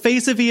 He's the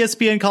face of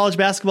ESPN college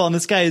basketball. And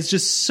this guy is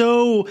just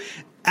so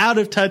out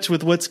of touch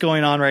with what's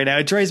going on right now.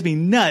 It drives me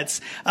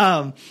nuts.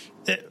 Rob,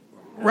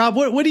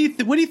 what do you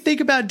think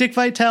about Dick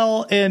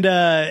Vitale? And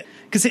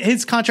because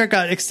his contract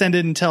got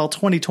extended until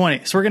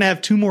 2020, so we're gonna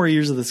have 2 more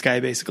years of this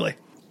guy, basically.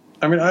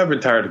 I mean, I've been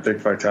tired of Dick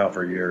Vitale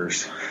for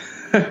years.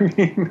 I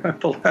mean, I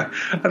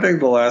think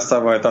the last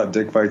time I thought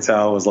Dick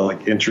Vitale was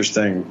like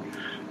interesting,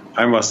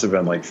 I must have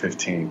been like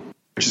 15,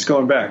 which is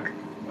going back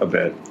a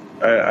bit.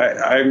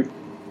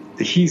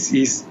 He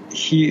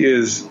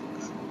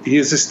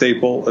is a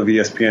staple of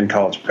ESPN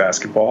college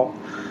basketball.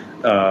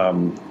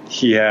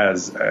 He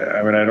has,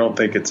 I mean, I don't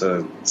think it's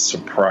a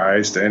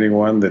surprise to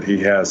anyone that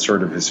he has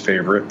sort of his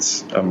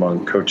favorites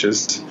among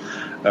coaches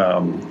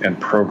and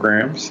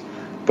programs.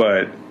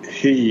 But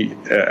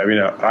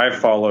I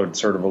followed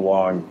sort of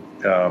along.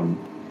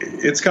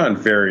 It's gone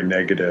very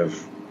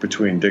negative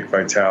between Dick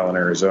Vitale and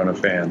Arizona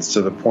fans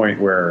to the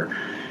point where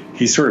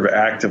he's sort of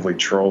actively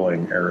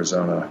trolling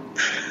Arizona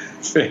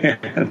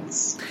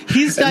fans.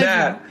 He's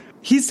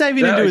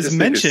diving into his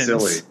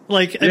mentions.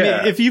 Like, I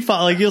mean, if you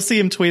follow, like, you'll see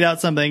him tweet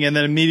out something and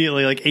then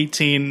immediately like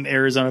 18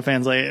 Arizona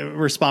fans like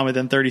respond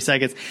within 30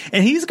 seconds.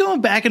 And he's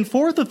going back and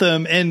forth with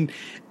them and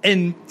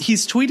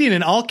he's tweeting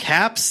in all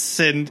caps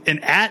and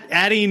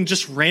adding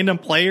just random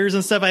players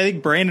and stuff. I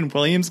think Brandon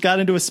Williams got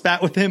into a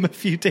spat with him a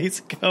few days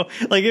ago.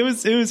 Like it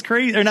was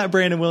crazy. Or not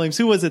Brandon Williams.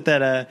 Who was it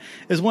that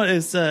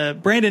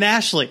Brandon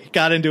Ashley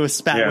got into a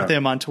spat with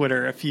him on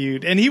Twitter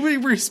and he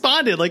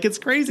responded. Like, it's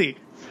crazy.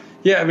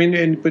 Yeah, I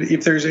mean, but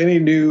if there's any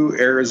new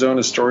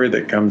Arizona story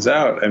that comes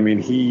out, I mean,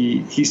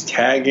 he's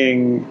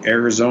tagging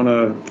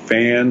Arizona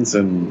fans,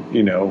 and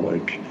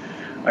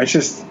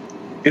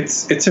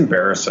it's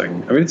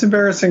embarrassing. I mean, it's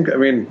embarrassing. I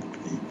mean,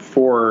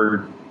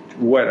 for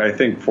what I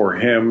think for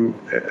him,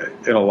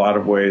 in a lot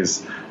of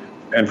ways,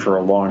 and for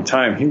a long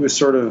time, he was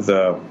sort of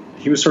the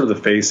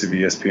face of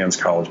ESPN's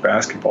college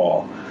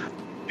basketball,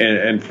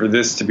 and for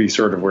this to be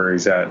sort of where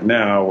he's at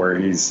now, where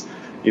he's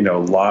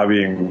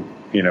lobbying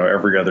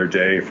every other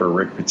day for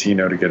Rick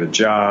Pitino to get a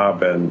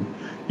job and,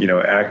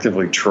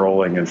 actively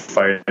trolling and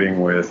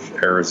fighting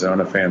with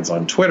Arizona fans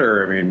on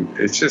Twitter. I mean,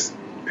 it's just,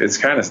 it's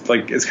kind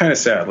of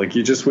sad. Like,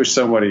 you just wish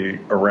somebody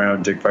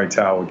around Dick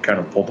Vitale would kind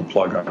of pull the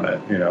plug on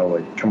it. You know,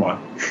 like, come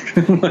on,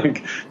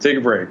 like, take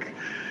a break.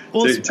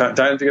 Well, time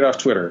to get off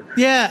Twitter.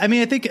 Yeah, I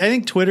mean, I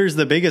think Twitter's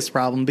the biggest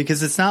problem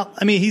because it's not.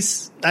 I mean,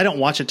 I don't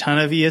watch a ton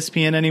of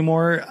ESPN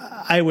anymore.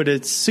 I would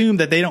assume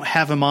that they don't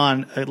have him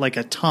on like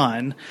a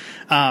ton.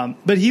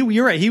 But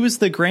you're right. He was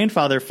the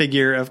grandfather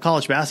figure of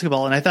college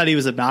basketball, and I thought he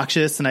was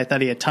obnoxious, and I thought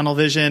he had tunnel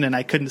vision, and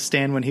I couldn't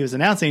stand when he was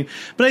announcing.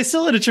 But I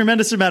still had a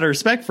tremendous amount of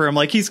respect for him.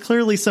 Like, he's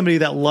clearly somebody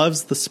that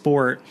loves the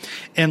sport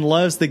and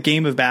loves the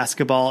game of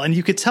basketball, and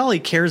you could tell he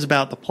cares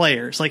about the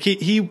players. Like,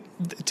 he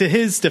to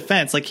his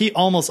defense, like, he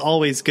almost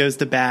always goes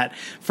to bat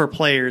for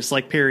players,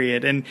 like,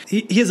 period. And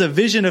he has a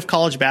vision of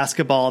college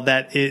basketball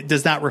that it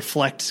does not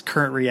reflect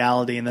current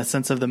reality in the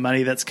sense of the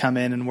money that's come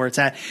in and where it's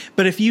at.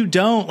 But if you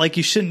don't, like,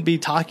 you shouldn't be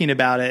talking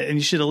about it, and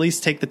you should at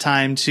least take the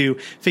time to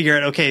figure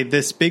out, okay,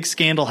 this big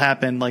scandal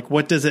happened. Like,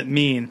 what does it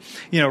mean?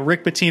 You know,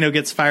 Rick Pitino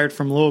gets fired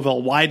from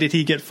Louisville. Why did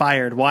he get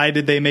fired? Why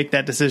did they make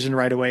that decision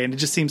right away? And it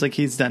just seems like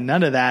he's done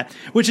none of that,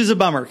 which is a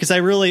bummer, because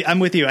I'm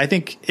with you. I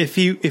think if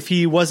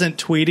he wasn't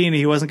tweeting and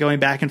he wasn't going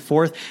back and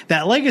forth,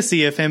 that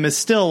legacy of him is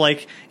still,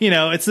 like, you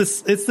know, it's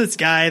this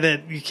guy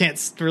that you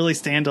can't really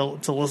stand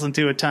to listen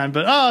to a ton,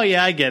 but oh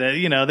yeah, I get it.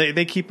 You know,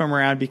 they keep him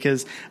around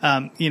because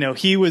you know,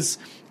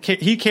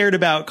 he cared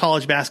about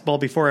college basketball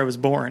before I was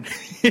born.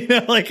 You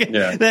know, like,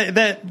 yeah.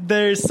 that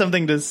there's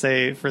something to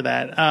say for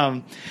that.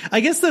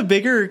 I guess the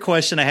bigger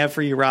question I have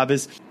for you, Rob,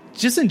 is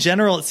just in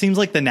general, it seems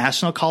like the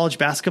national college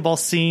basketball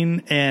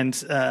scene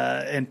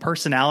and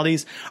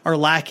personalities are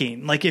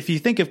lacking. Like, if you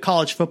think of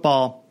college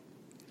football,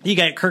 you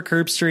got Kirk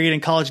Herbstreit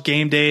and College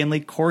Game Day and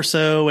Lee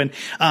Corso. And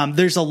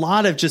there's a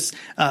lot of just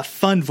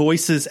fun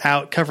voices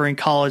out covering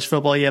college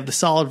football. You have the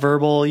Solid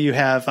Verbal. You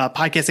have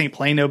Podcast Ain't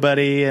Play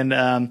Nobody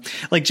and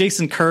like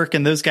Jason Kirk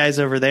and those guys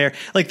over there.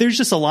 Like, there's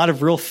just a lot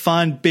of real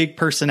fun, big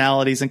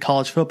personalities in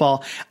college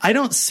football. I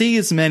don't see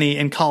as many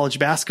in college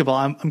basketball.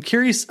 I'm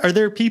curious, are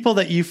there people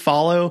that you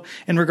follow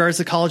in regards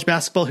to college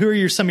basketball? Who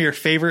are some of your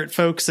favorite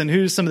folks, and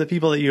who's some of the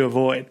people that you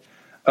avoid?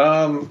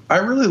 I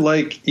really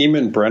like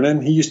Eamon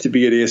Brennan. He used to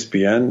be at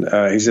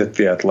ESPN. He's at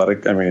The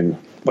Athletic. I mean,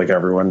 like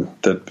everyone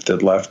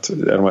that left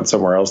and went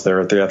somewhere else,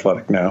 they're at The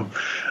Athletic now.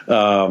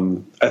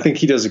 I think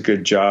he does a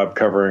good job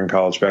covering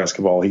college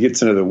basketball. He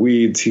gets into the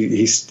weeds.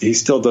 He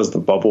still does the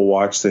bubble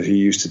watch that he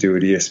used to do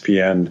at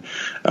ESPN.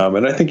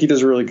 And I think he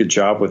does a really good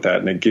job with that,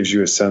 and it gives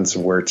you a sense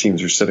of where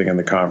teams are sitting in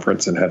the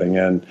conference and heading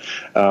in.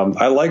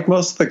 I like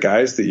most of the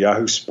guys that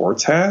Yahoo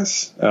Sports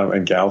has,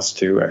 and gals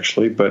too,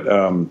 actually. But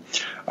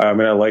I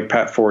mean, I like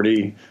Pat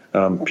Forty.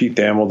 Pete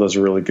Thamel does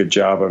a really good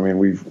job. I mean,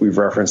 we've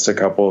referenced a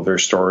couple of their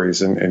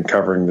stories in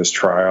covering this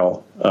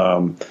trial.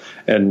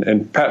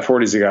 And Pat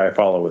Forty's a guy I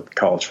follow with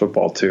college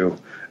football too.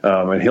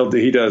 And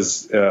he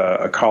does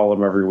a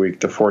column every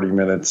week to 40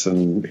 minutes,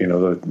 and you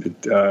know,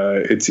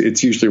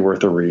 it's usually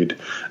worth a read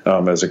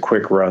as a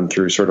quick run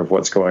through sort of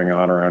what's going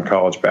on around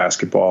college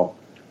basketball.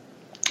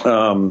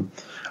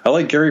 I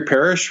like Gary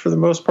Parrish for the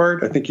most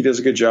part. I think he does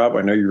a good job.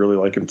 I know you really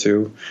like him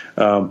too.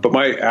 But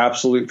my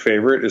absolute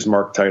favorite is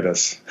Mark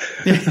Titus.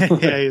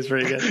 Yeah, he's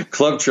pretty good.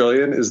 Club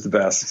Trillion is the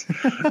best.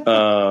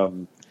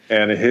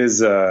 And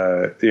his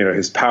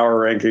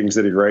power rankings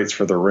that he writes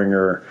for The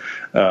Ringer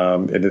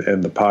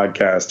and the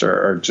podcast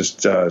are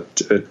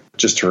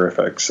just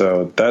terrific.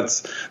 So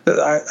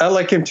I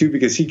like him too,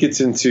 because he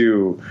gets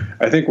into,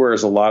 I think,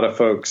 whereas a lot of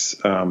folks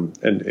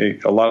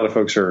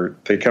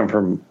they come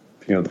from,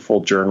 you know, the full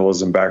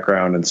journalism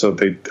background, and so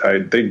they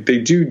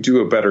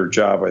do a better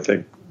job, I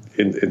think,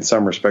 in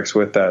some respects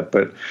with that.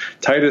 But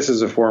Titus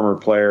is a former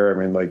player. I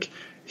mean, like,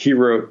 he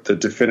wrote the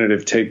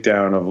definitive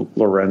takedown of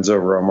Lorenzo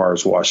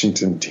Romar's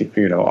Washington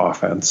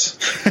offense.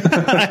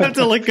 I have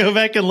to go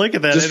back and look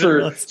at that.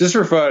 Just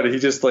for fun, he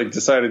just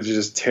decided to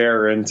just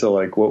tear into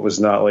what was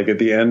not, at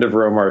the end of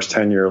Romar's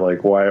tenure,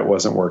 why it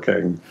wasn't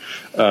working.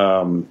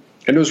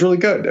 And it was really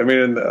good. I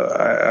mean,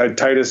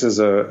 Titus is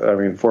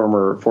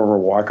former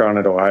walk-on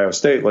at Ohio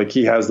State.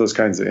 He has those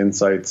kinds of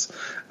insights.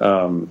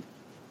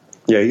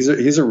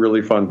 He's a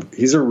really fun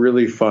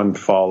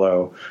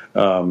follow.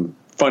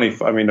 Funny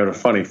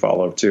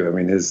follow too. I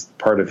mean, his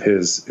part of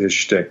his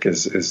shtick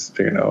is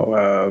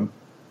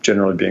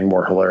generally being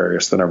more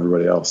hilarious than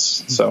everybody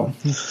else. So,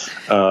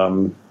 I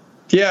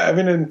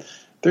mean, and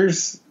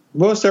there's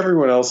most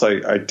everyone else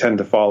I tend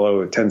to follow.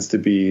 It tends to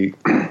be,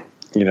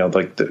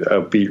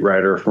 a beat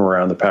writer from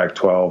around the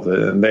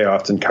Pac-12, and they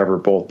often cover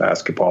both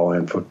basketball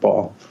and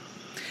football.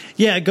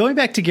 Yeah, going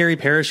back to Gary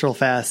Parrish real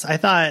fast,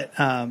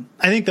 I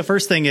think the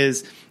first thing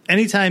is,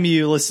 anytime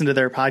you listen to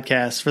their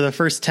podcast, for the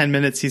first 10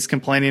 minutes, he's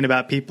complaining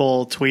about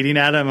people tweeting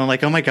at him. I'm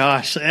like, oh my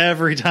gosh,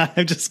 every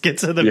time, just get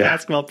to the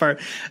basketball part.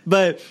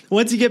 But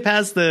once you get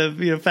past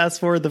fast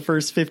forward the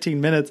first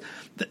 15 minutes,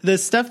 the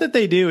stuff that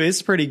they do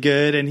is pretty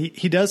good. And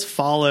he does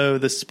follow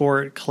the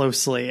sport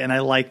closely. And I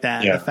like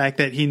that. Yeah. The fact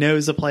that he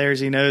knows the players,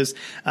 he knows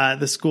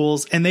the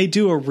schools, and they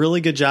do a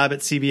really good job at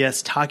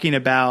CBS talking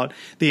about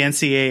the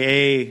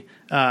NCAA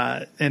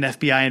in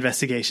FBI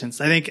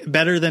investigations. I think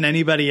better than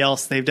anybody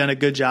else, they've done a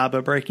good job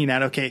of breaking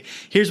out, okay,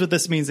 here's what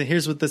this means and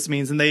here's what this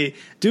means. And they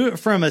do it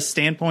from a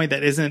standpoint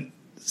that isn't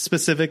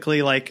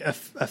specifically like a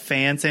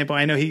fan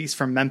standpoint. I know he's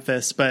from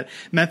Memphis, but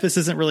Memphis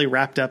isn't really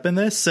wrapped up in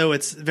this. So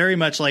it's very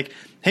much like,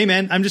 hey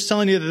man, I'm just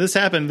telling you that this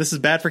happened. This is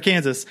bad for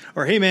Kansas.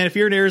 Or, hey man, if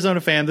you're an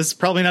Arizona fan, this is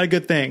probably not a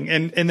good thing.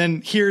 And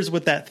then here's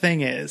what that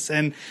thing is.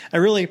 And I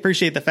really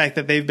appreciate the fact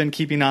that they've been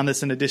keeping on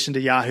this in addition to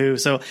Yahoo.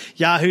 So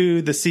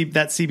Yahoo, that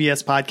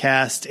CBS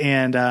podcast,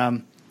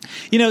 and,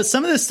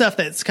 some of the stuff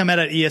that's come out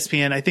at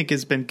ESPN, I think,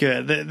 has been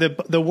good.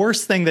 The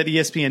worst thing that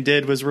ESPN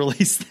did was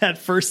release that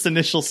first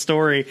initial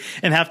story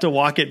and have to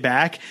walk it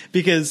back,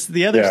 because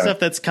the other stuff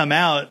that's come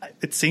out,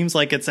 it seems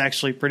like it's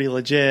actually pretty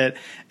legit.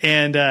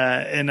 And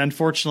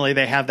unfortunately,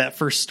 they have that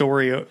first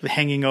story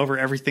hanging over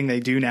everything they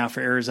do now for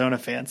Arizona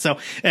fans. So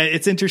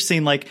it's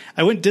interesting. Like,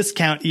 I wouldn't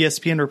discount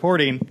ESPN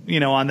reporting,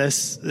 on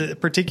this,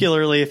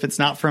 particularly if it's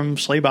not from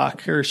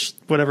Schlabach or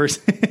whatever,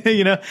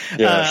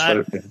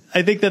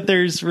 I think that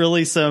there's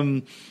really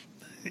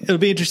it'll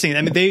be interesting.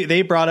 I mean,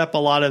 they brought up a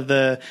lot of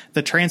the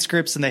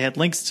transcripts and they had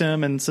links to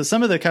them. And so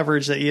some of the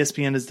coverage that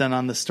ESPN has done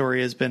on the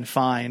story has been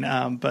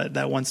fine. But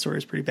that one story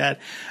is pretty bad.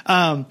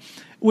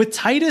 With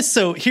Titus,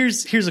 so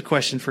here's a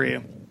question for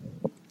you.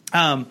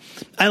 I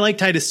like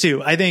Titus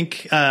too. I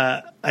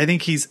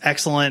think he's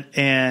excellent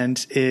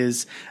and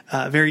is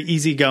very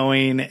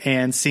easygoing,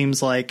 and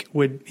seems like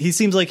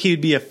he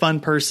would be a fun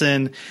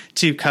person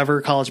to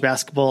cover college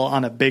basketball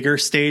on a bigger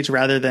stage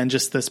rather than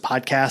just this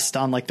podcast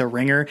on like The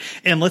Ringer.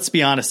 And let's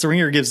be honest, The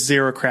Ringer gives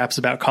zero craps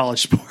about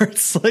college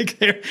sports. Like,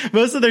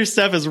 most of their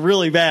stuff is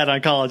really bad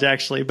on college,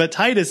 actually. But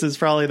Titus is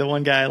probably the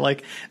one guy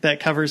like that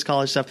covers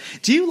college stuff.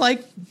 Do you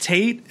like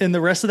Tate and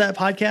the rest of that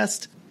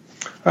podcast?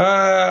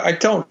 I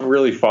don't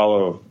really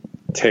follow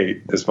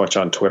Tate as much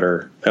on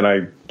Twitter, and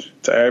I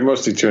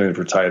mostly tune in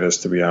for Titus,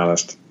 to be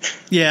honest.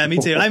 Yeah, me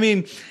too. I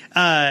mean,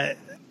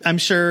 I'm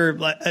sure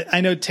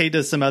I know Tate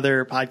does some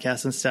other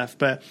podcasts and stuff,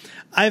 but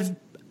I've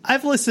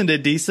listened a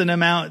decent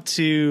amount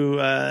to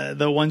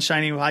the One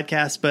Shining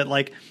podcast, but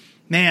like,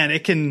 man,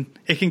 it can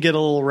get a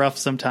little rough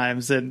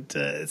sometimes. And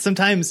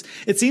sometimes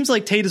it seems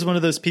like Tate is one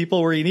of those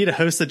people where you need a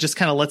host that just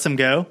kind of lets him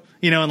go,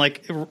 and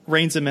like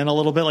reins him in a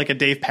little bit, like a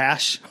Dave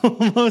Pasch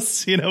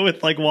almost,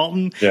 with like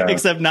Walton,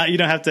 except you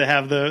don't have to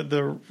have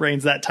the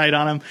reins that tight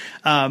on him.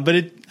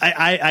 But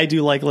I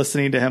do like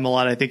listening to him a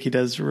lot. I think he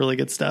does really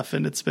good stuff,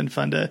 and it's been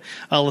fun to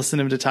listen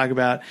to him to talk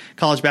about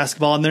college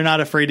basketball. And they're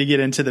not afraid to get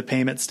into the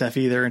payment stuff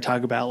either and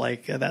talk about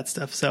like that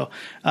stuff. So,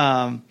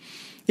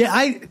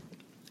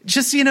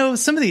 just,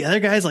 some of the other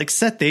guys like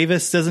Seth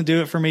Davis doesn't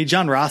do it for me.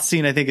 John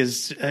Rothstein, I think,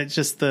 is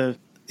just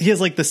he has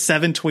like the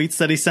 7 tweets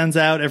that he sends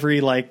out every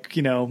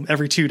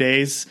 2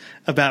 days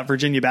about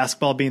Virginia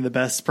basketball being the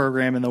best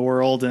program in the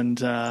world.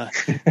 And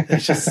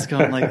it's just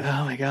going like,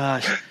 oh my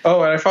gosh.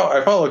 Oh, and I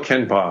follow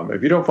Ken Pom.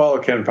 If you don't follow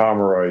Ken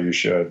Pomeroy, you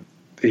should.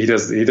 He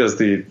does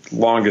the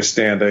longest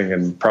standing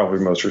and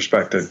probably most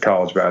respected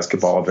college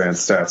basketball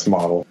advanced stats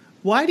model.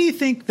 Why do you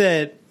think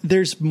that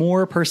there's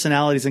more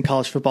personalities in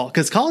college football?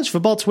 Because college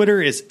football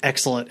Twitter is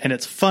excellent and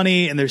it's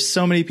funny, and there's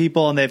so many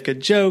people and they have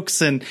good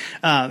jokes, and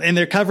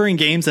they're covering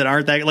games that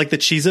aren't that, like the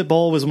Cheez-It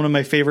Bowl was one of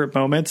my favorite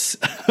moments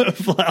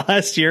of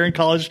last year in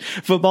college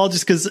football,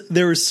 just because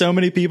there were so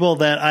many people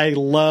that I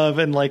love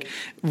and like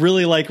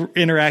really like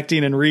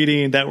interacting and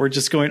reading that were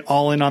just going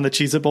all in on the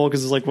Cheez-It Bowl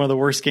because it's like one of the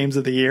worst games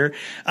of the year.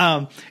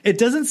 It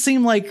doesn't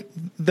seem like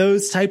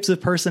those types of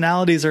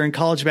personalities are in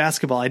college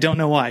basketball. I don't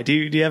know why. Do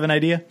you have an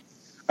idea?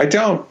 I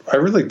don't. I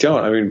really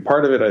don't. I mean,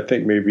 part of it, I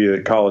think, maybe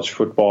that college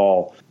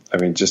football,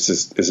 just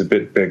is a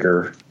bit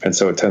bigger. And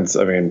so it tends,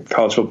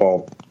 college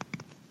football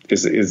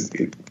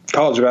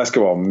college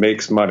basketball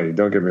makes money.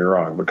 Don't get me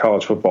wrong, but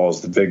college football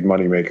is the big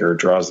money maker,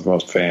 draws the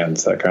most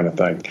fans, that kind of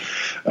thing.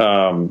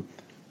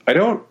 I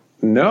don't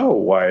know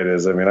why it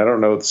is. I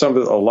don't know.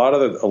 A lot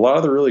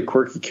of the really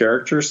quirky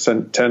characters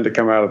tend to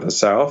come out of the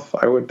South,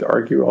 I would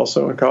argue,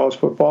 also in college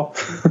football.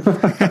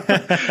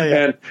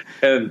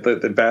 And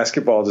the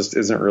basketball just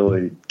isn't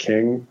really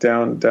king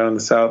down in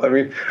the South.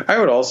 I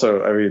would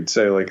also,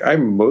 say, like, I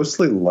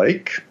mostly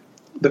like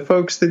the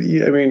folks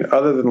that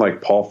other than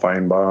like Paul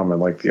Feinbaum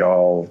and like the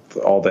all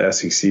the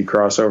SEC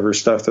crossover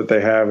stuff that they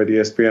have at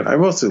ESPN, I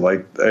mostly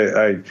like.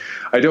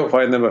 I don't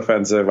find them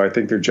offensive. I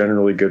think they're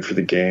generally good for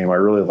the game. I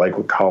really like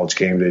what College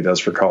Game Day does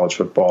for college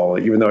football,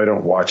 even though I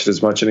don't watch it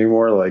as much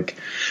anymore. Like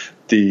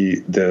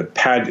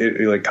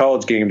like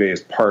College Game Day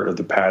is part of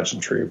the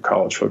pageantry of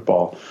college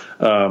football.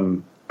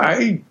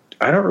 I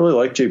don't really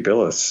like Jay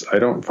Billis. I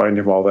don't find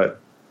him all that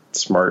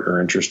smart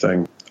or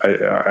interesting.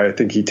 I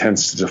think he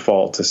tends to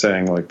default to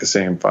saying like the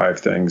same 5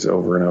 things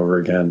over and over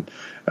again.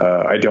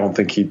 I don't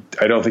think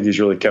he's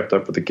really kept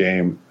up with the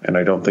game, and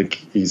I don't think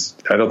he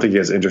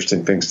has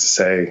interesting things to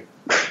say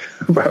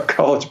about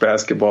college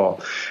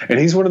basketball. And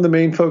he's one of the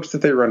main folks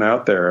that they run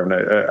out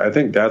there. I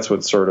think that's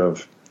what's sort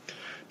of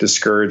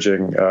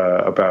discouraging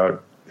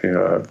about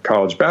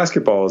college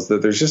basketball, is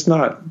that there's just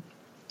not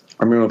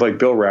I mean, with like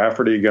Bill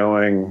Rafferty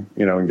going,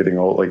 and getting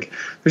old, like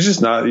there's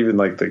just not even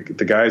like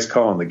the guys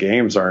calling the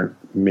games aren't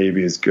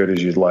maybe as good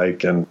as you'd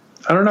like. And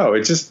I don't know.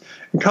 It's just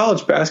in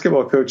college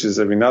basketball coaches.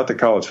 I mean, not that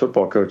college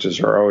football coaches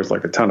are always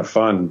like a ton of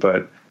fun,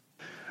 but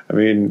I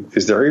mean,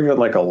 is there even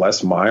like a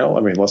Les Miles? I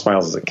mean, Les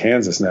Miles is at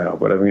Kansas now,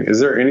 but I mean, is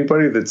there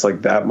anybody that's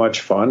like that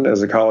much fun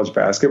as a college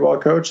basketball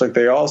coach? Like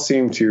they all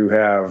seem to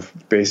have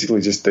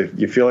basically just,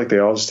 you feel like they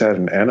all just had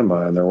an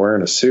enema and they're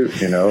wearing a suit,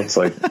 It's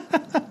like,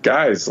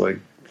 guys, like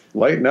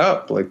lighten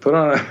up, like put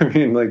on, I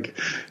mean, like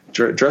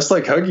dress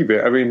like Huggy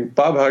Bear. I mean,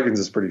 Bob Huggins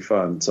is pretty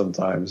fun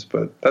sometimes,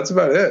 but that's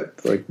about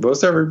it. Like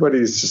most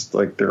everybody's just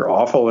like, they're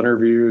awful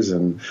interviews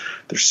and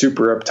they're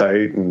super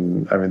uptight.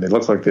 And I mean, they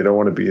look like they don't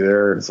want to be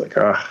there. It's like,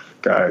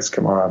 guys,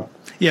 come on.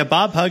 Yeah,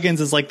 Bob Huggins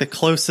is like the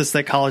closest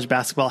that college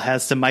basketball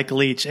has to Mike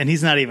Leach, and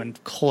he's not even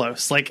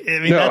close. Like, I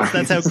mean,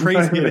 that's how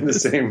crazy it is. In the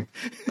same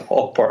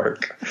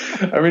ballpark.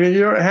 I mean, you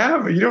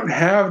don't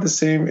have the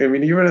same. I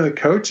mean, even in the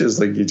coaches,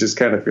 like you just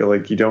kind of feel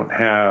like you don't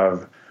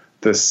have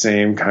the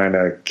same kind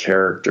of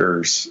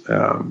characters,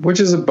 which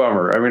is a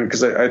bummer. I mean,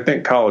 because I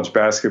think college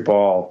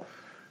basketball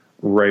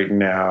right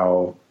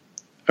now.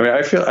 I mean,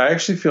 I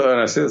actually feel,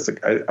 and I say this,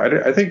 like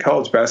I think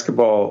college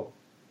basketball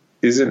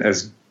isn't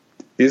as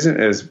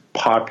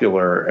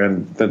popular,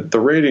 and the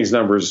ratings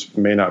numbers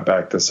may not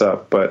back this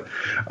up, but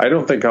I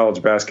don't think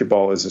college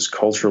basketball is as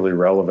culturally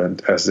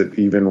relevant as it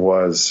even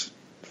was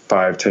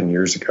 5-10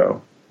 years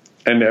ago.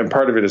 And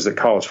part of it is that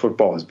college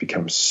football has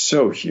become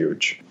so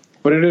huge.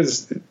 But it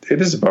is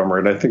a bummer,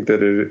 and I think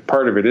that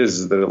part of it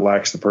is that it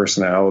lacks the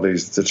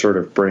personalities to sort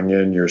of bring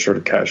in your sort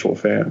of casual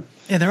fan.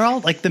 Yeah, they're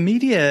all like the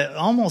media.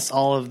 Almost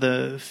all of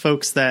the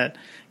folks that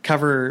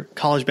cover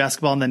college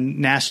basketball in the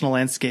national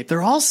landscape,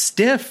 they're all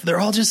stiff. They're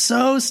all just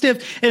so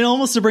stiff. And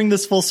almost to bring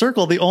this full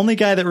circle, the only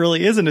guy that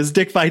really isn't is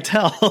Dick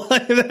Vitale.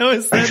 that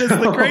is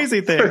the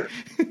crazy thing.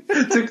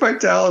 Dick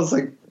Vitale is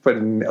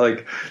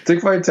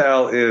Dick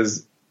Vitale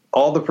is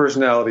all the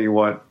personality you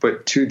want,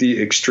 but to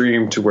the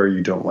extreme to where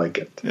you don't like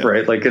it,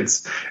 right? Like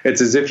it's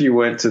as if you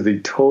went to the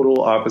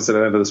total opposite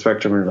end of the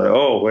spectrum and you're like,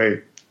 oh,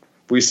 wait,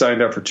 we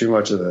signed up for too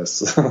much of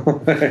this. I mean,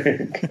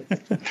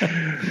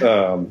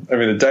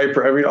 the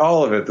diaper, I mean,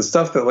 all of it, the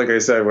stuff that, like I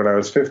said, when I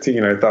was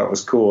 15, I thought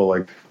was cool.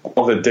 Like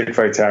all the Dick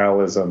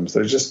Vitalisms,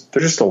 they're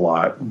just a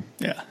lot.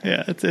 Yeah.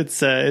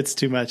 It's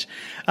too much.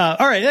 All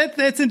right.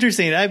 That's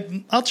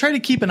interesting. I'll try to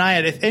keep an eye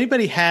on it. If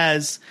anybody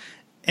has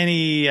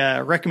any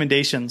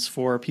recommendations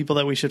for people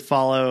that we should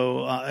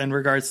follow in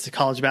regards to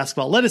college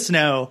basketball, let us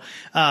know.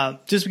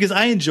 Just because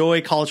I enjoy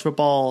college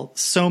football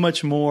so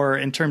much more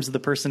in terms of the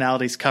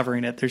personalities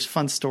covering it. There's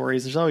fun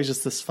stories. There's always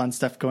just this fun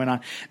stuff going on.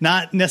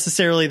 Not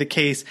necessarily the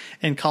case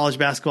in college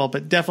basketball,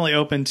 but definitely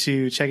open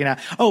to checking out.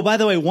 Oh, by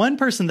the way, one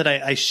person that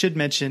I should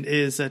mention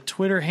is a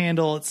Twitter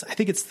handle. I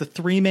think it's the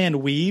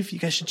 3-Man Weave. You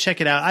guys should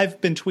check it out.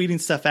 I've been tweeting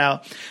stuff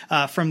out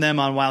from them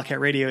on Wildcat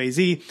Radio AZ.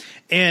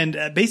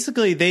 And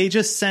basically they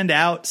just send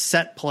out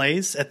set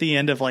plays at the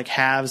end of like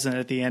halves and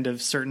at the end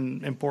of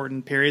certain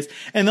important periods,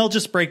 and they'll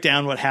just break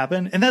down what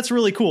happened. And that's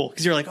really cool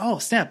because you're like, oh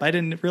snap, I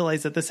didn't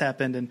realize that this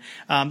happened.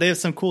 And they have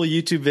some cool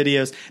YouTube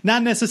videos,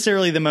 not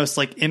necessarily the most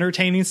like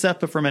entertaining stuff,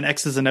 but from an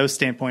X's and O's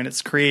standpoint,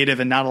 it's creative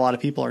and not a lot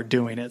of people are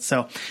doing it.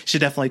 So you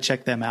should definitely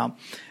check them out.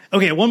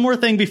 Okay, one more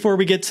thing before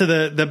we get to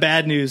the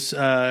bad news,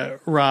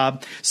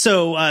 Rob.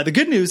 So the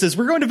good news is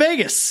we're going to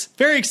Vegas.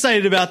 Very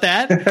excited about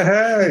that.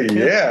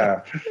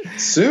 Yeah,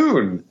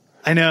 soon.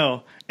 I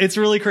know. It's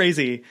really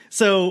crazy.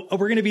 So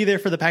we're going to be there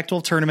for the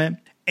Pac-12 tournament.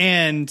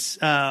 And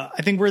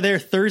I think we're there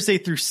Thursday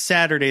through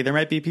Saturday. There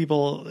might be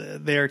people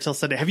there till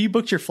Sunday. Have you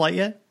booked your flight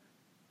yet?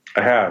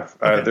 I have.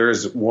 Okay. There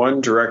is one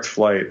direct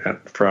flight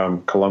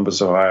from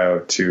Columbus, Ohio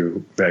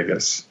to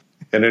Vegas.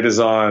 And it is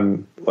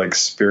on like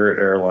Spirit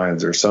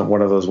Airlines or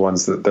one of those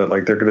ones that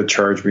like they're going to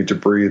charge me to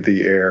breathe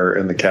the air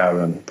in the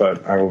cabin.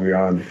 But I'll be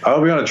on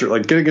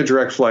like getting a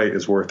direct flight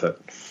is worth it.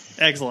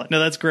 Excellent. No,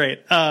 that's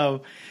great.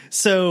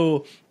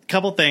 So a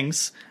couple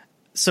things.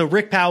 So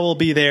Rick Powell will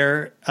be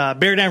there.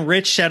 Bear Down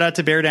Rich, shout out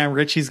to Bear Down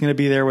Rich. He's going to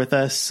be there with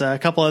us. A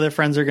couple other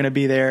friends are going to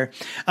be there.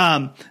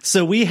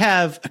 So we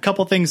have a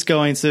couple things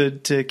going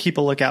to keep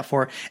a lookout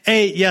for.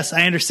 Yes,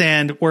 I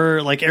understand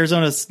we're like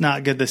Arizona's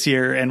not good this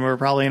year and we're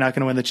probably not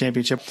going to win the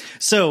championship.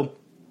 So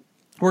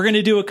we're going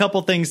to do a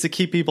couple things to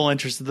keep people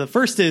interested. The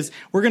first is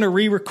we're going to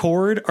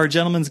re-record our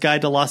Gentleman's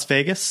Guide to Las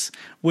Vegas,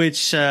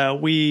 which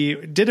we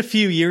did a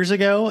few years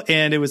ago.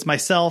 And it was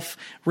myself,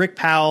 Rick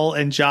Powell,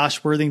 and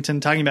Josh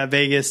Worthington talking about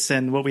Vegas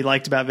and what we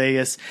liked about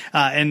Vegas.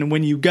 And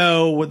when you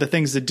go, what the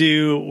things to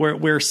do,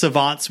 we're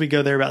savants. We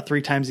go there about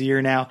 3 times a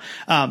year now.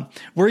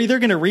 We're either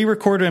going to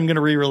re-record it or I'm going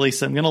to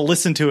re-release it. I'm going to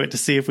listen to it to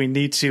see if we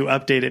need to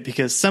update it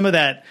because some of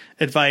that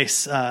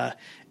advice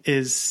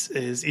is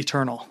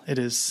eternal. It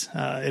is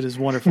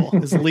wonderful.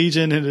 It's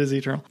legion. It is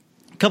eternal.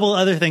 A couple of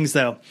other things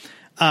though.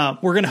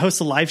 We're going to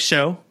host a live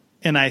show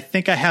and I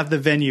think I have the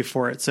venue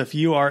for it. So if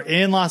you are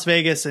in Las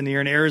Vegas and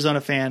you're an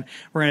Arizona fan,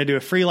 we're going to do a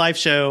free live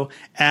show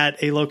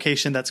at a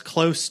location that's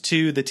close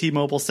to the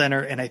T-Mobile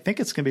Center. And I think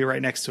it's going to be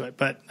right next to it,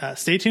 but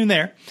stay tuned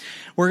there.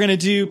 We're going to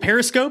do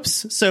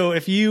Periscopes. So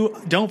if you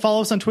don't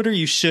follow us on Twitter,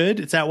 you should.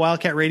 It's at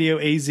Wildcat Radio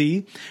AZ.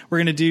 We're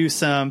going to do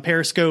some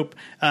Periscope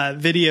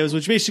videos,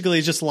 which basically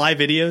is just live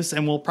videos.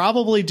 And we'll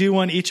probably do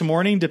one each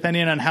morning,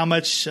 depending on how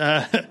much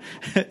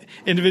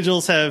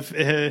individuals have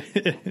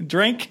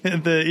drank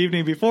the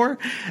evening before,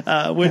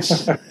 which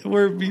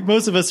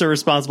most of us are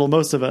responsible.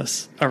 Most of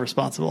us are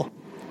responsible.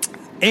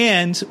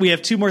 And we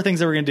have two more things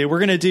that we're going to do. We're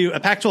going to do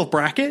a Pac-12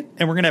 bracket,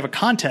 and we're going to have a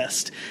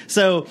contest.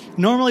 So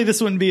normally this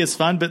wouldn't be as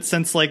fun, but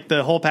since like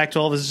the whole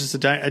Pac-12 is just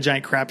a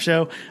giant crap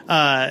show,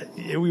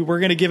 we're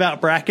going to give out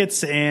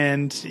brackets,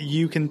 and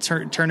you can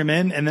turn them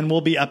in, and then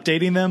we'll be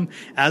updating them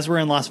as we're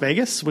in Las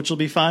Vegas, which will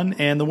be fun.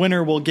 And the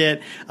winner will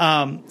get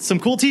some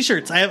cool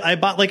T-shirts. I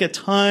bought like a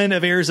ton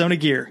of Arizona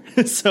gear,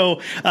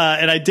 so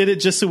and I did it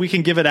just so we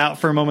can give it out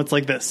for moments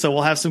like this. So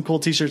we'll have some cool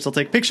T-shirts. I'll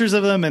take pictures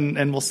of them,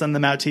 and we'll send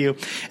them out to you.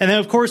 And then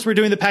of course we're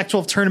doing the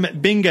Pac-12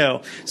 tournament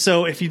bingo.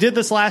 So if you did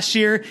this last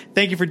year,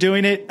 thank you for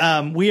doing it.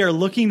 We are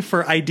looking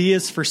for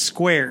ideas for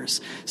squares.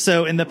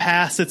 So in the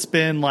past, it's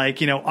been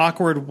like,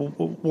 awkward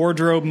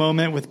wardrobe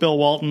moment with Bill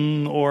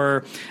Walton,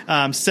 or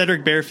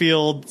Cedric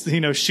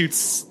Bearfield,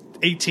 shoots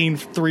 18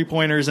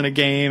 3-pointers in a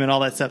game and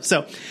all that stuff.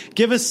 So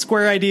give us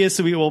square ideas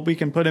so we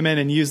can put them in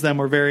and use them.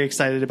 We're very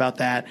excited about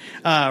that.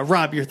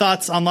 Rob, your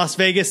thoughts on Las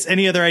Vegas?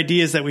 Any other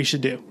ideas that we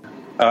should do?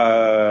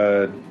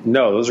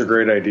 No, those are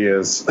great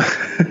ideas.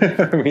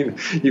 I mean,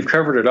 you've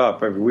covered it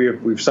up. I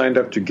mean, we've signed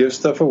up to give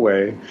stuff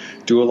away,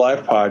 do a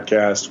live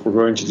podcast. We're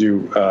going to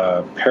do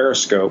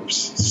Periscopes,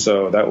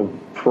 so that will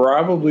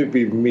probably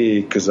be me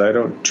because I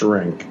don't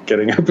drink.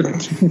 Getting up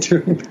and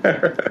doing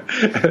that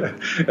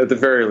at the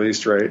very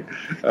least, right?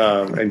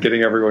 And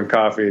getting everyone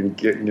coffee and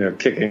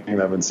kicking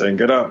them and saying,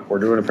 "Get up, we're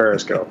doing a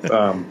Periscope."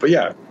 But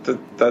yeah,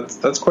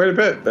 that's quite a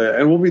bit,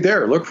 and we'll be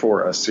there. Look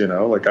for us.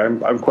 Like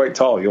I'm quite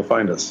tall. You'll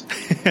find us.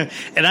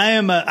 And I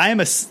am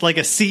like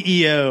a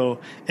CEO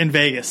in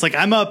Vegas. Like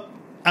I'm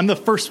the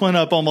first one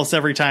up almost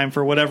every time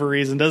for whatever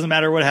reason. Doesn't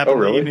matter what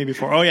happened the evening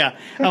before. Oh yeah,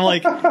 I'm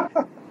like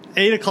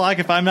 8 o'clock.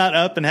 If I'm not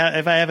up and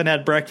if I haven't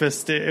had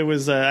breakfast, it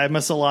was I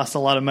must have lost a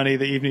lot of money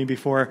the evening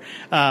before.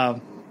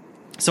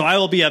 So I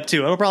will be up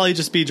too. It'll probably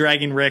just be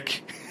dragging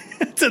Rick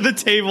to the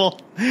table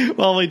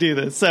while we do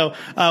this. So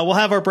we'll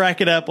have our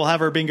bracket up. We'll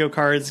have our bingo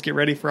cards. Get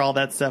ready for all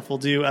that stuff. We'll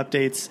do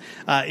updates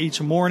each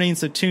morning.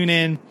 So tune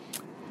in.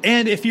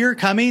 And if you're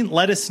coming,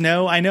 let us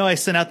know. I know I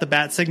sent out the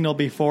bat signal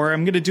before.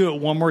 I'm going to do it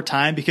one more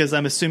time because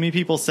I'm assuming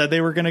people said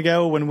they were going to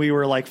go when we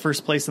were like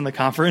first place in the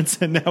conference,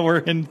 and now we're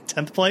in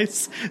 10th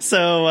place.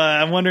 So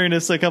I'm wondering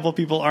if a couple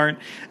people aren't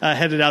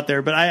headed out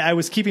there. But I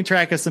was keeping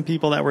track of some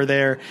people that were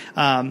there.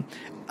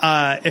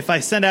 If I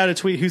send out a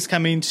tweet who's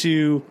coming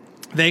to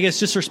Vegas,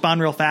 just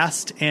respond real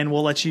fast, and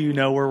we'll let you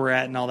know where we're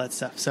at and all that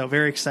stuff. So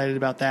very excited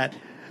about that.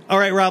 All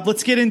right, Rob,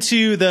 let's get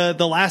into the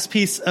last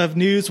piece of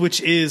news,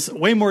 which is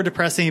way more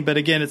depressing. But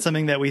again, it's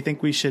something that we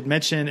think we should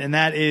mention. And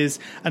that is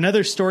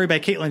another story by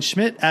Caitlin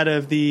Schmidt out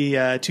of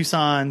the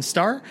Tucson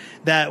Star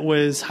that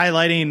was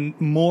highlighting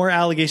more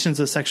allegations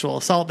of sexual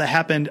assault that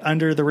happened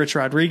under the Rich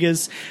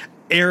Rodriguez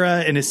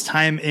era in his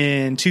time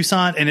in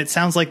Tucson. And it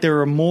sounds like there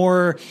were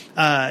more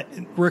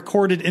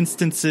recorded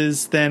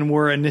instances than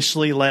were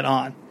initially let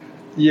on.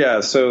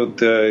 Yeah. So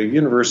the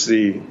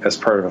university, as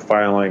part of a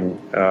filing,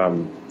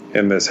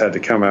 and this had to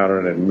come out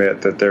and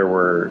admit that there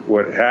were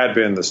what had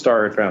been the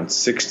Star had found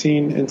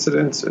 16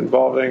 incidents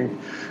involving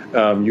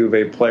U of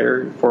A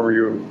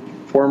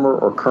former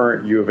or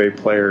current U of A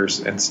players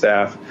and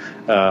staff,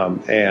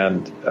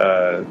 and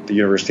the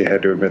university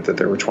had to admit that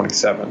there were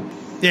 27.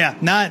 Yeah,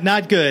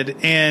 not good,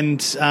 and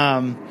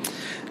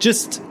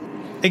just.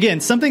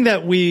 Again, something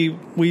that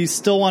we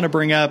still want to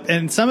bring up,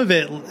 and some of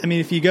it, I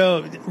mean, if you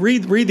go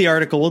read the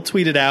article, we'll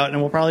tweet it out,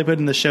 and we'll probably put it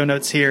in the show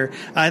notes here.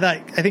 I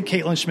think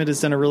Caitlin Schmidt has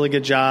done a really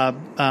good job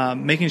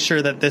making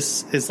sure that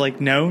this is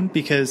like known,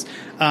 because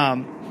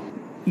not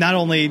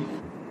only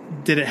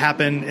did it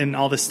happen and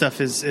all this stuff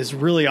is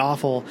really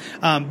awful,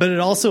 but it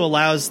also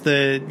allows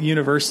the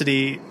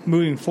university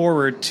moving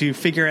forward to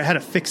figure out how to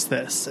fix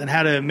this and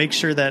how to make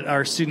sure that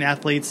our student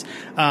athletes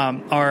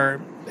are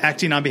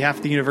acting on behalf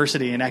of the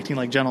university and acting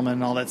like gentlemen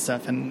and all that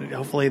stuff. And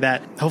hopefully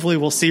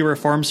we'll see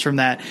reforms from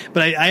that.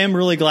 But I am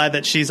really glad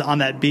that she's on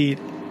that beat.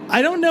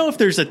 I don't know if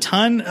there's a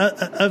ton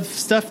of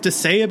stuff to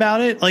say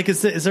about it. Like,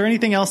 is there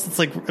anything else that's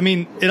like, I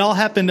mean, it all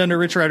happened under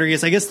Rich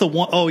Rodriguez. I guess the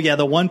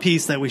one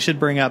piece that we should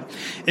bring up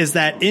is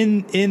that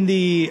in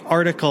the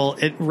article,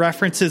 it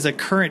references a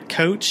current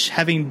coach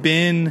having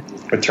been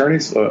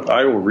attorneys.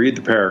 I will read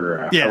the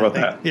paragraph. Yeah, how about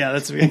that? Yeah,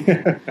 that's me.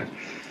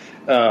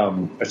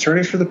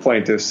 Attorneys for the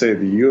plaintiffs say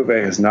the U of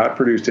A has not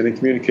produced any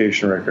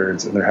communication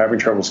records, and they're having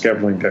trouble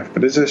scheduling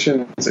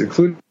depositions,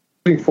 including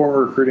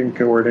former recruiting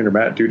coordinator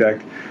Matt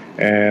Dudek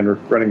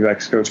and running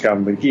backs coach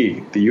Calvin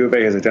McGee. The U of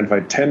A has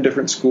identified 10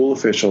 different school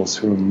officials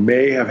who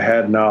may have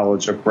had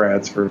knowledge of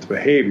Bradsford's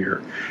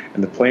behavior,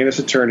 and the plaintiff's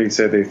attorney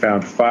said they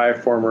found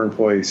 5 former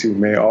employees who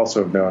may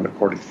also have known,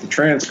 according to the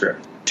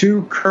transcript.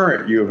 2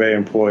 current U of A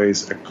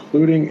employees,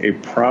 including a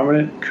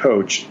prominent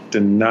coach,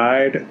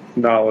 denied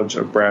knowledge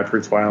of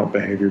Bradford's violent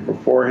behavior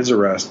before his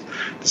arrest,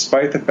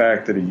 despite the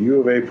fact that a U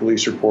of A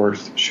police report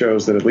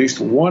shows that at least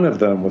one of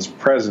them was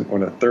present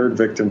when a third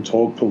victim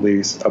told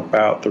police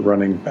about the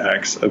running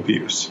back's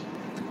abuse.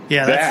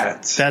 Yeah,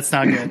 that's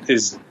not good.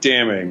 Is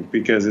damning,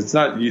 because it's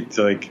not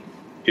like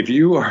if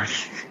you are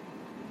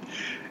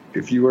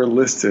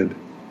listed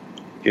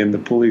in the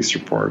police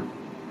report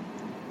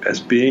as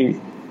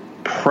being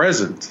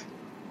present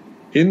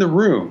in the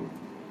room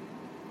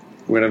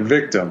when a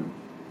victim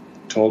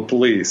told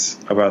police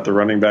about the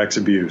running back's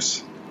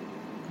abuse,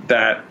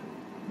 that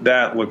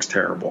looks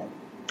terrible.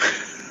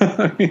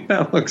 I mean,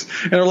 that looks,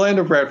 and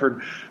Orlando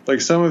Bradford,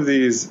 like some of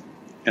these,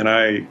 and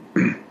I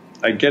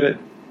get it.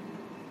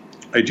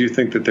 I do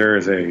think that there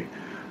is a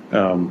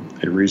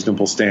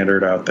reasonable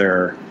standard out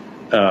there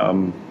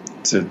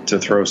to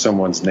throw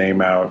someone's name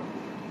out.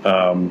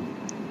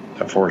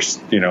 Of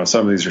course,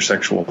 some of these are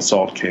sexual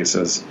assault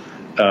cases.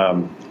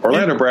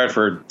 Orlando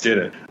Bradford did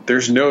it.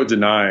 There's no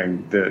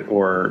denying that,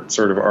 or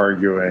sort of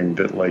arguing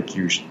that, like,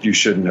 you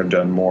shouldn't have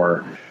done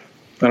more.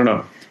 I don't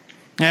know.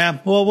 Yeah,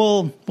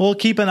 well, we'll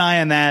keep an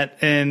eye on that,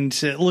 and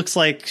it looks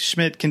like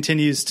Schmidt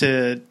continues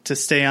to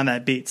stay on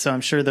that beat. So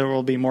I'm sure there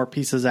will be more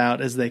pieces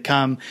out as they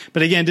come.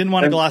 But again, didn't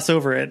want to gloss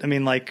over it. I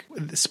mean, like,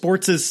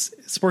 sports is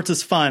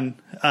fun.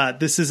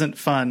 This isn't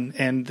fun,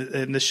 and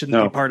this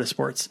shouldn't be part of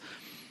sports.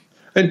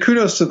 And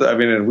kudos to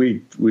and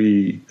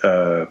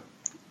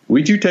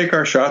we do take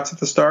our shots at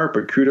the Star,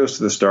 but kudos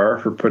to the Star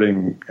for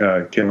putting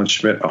Kalen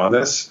Schmidt on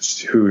this,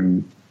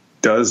 who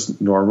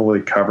does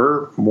normally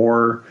cover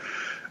more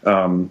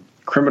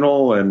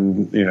criminal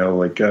and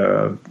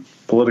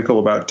political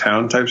about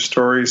town type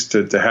stories.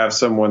 To have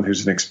someone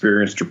who's an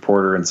experienced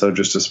reporter instead of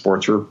just a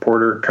sports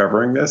reporter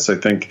covering this, I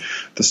think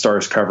the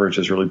Star's coverage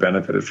has really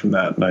benefited from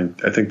that,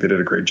 and I think they did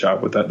a great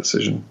job with that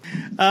decision.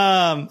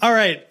 All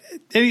right,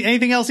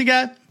 anything else you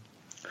got?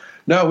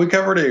 No, we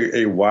covered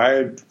a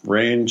wide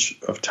range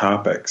of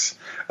topics.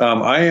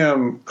 I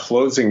am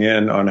closing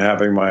in on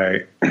having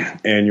my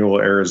annual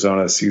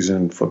Arizona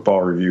season football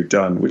review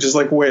done, which is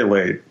like way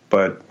late,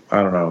 but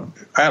I don't know.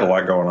 I had a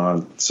lot going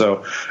on.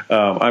 So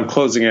I'm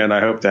closing in.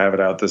 I hope to have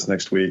it out this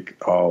next week.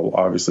 I'll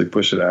obviously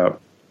push it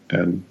out.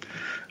 And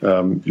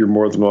you're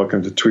more than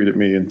welcome to tweet at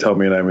me and tell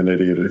me I'm an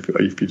idiot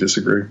if you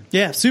disagree.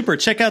 Yeah, super.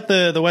 Check out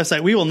the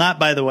website. We will not,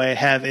 by the way,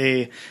 have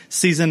a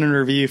season in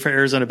review for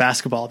Arizona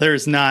basketball.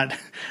 There's not.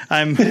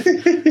 I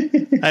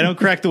don't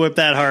crack the whip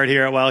that hard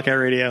here at Wildcat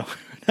Radio.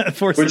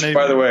 Which,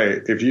 by the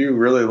way, if you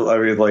really,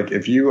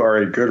 if you are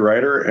a good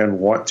writer and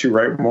want to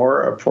write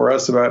more for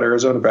us about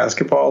Arizona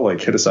basketball,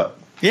 hit us up.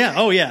 Yeah.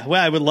 Oh, yeah.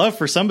 Well, I would love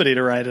for somebody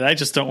to write it. I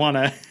just don't want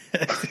to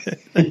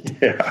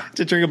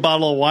to drink a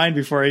bottle of wine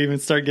before I even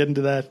start getting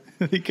to that.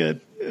 That'd be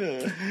good.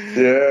 Yeah.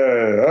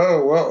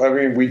 Oh, well,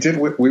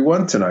 we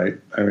won tonight.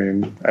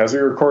 As we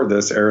record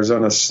this,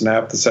 Arizona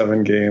snapped the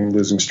 7-game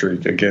losing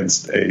streak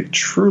against a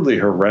truly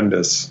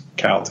horrendous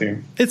Cal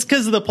team. It's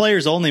because of the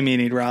players only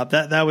meeting, Rob.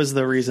 That was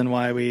the reason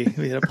why we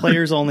had a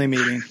players only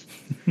meeting.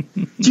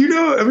 Do you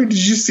know, did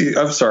you see,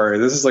 I'm sorry,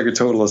 this is like a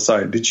total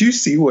aside. Did you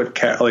see what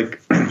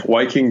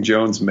Wyking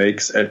Jones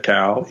makes at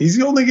Cal?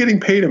 He's only getting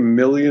paid $1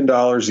 million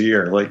a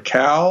year.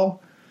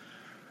 Cal,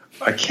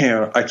 I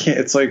can't,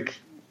 it's like,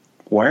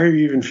 why are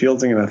you even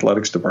fielding an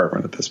athletics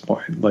department at this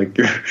point?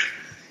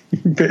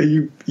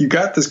 You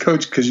got this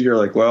coach because you're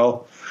like,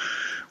 well,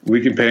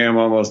 we can pay him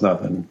almost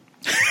nothing.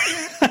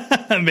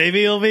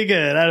 Maybe he'll be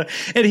good.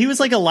 And he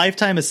was like a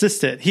lifetime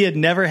assistant. He had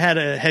never had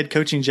a head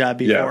coaching job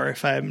before,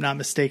 if I'm not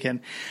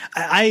mistaken.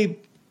 I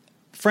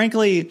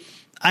frankly,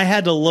 I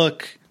had to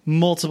look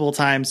multiple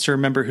times to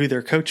remember who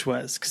their coach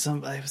was,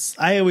 because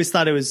I always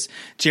thought it was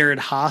Jared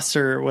Haas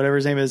or whatever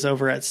his name is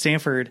over at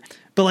Stanford.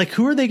 But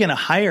who are they going to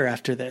hire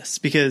after this?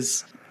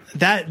 Because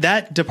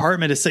that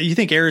department is, you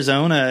think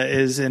Arizona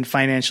is in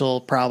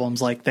financial problems.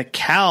 The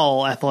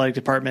Cal athletic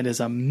department is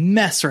a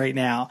mess right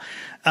now.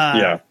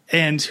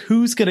 And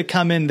who's going to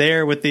come in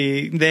there with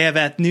they have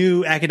that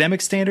new academic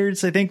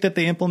standards, I think, that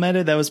they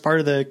implemented. That was part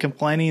of the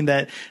complaining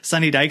that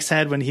Sonny Dykes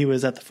had when he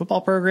was at the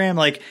football program.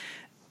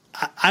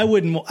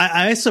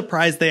 I'm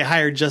surprised they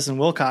hired Justin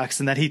Wilcox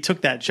and that he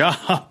took that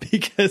job,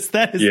 because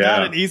that is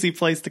not an easy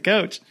place to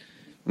coach.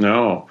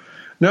 No,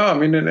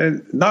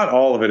 and not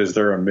all of it is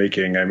their own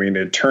making.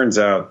 It turns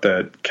out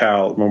that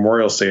Cal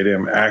Memorial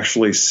Stadium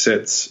actually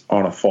sits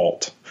on a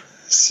fault.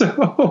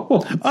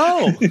 So,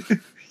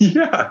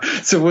 yeah.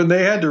 So when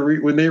they had to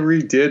when they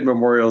redid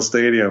Memorial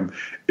Stadium,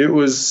 it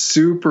was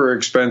super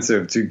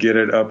expensive to get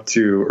it up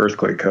to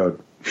earthquake code.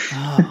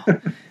 Oh.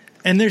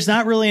 And there's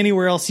not really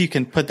anywhere else you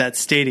can put that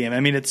stadium.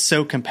 It's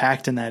so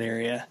compact in that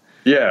area.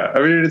 Yeah,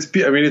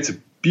 it's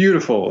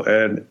beautiful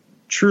and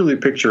truly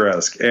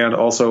picturesque, and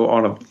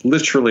also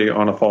literally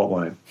on a fault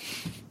line.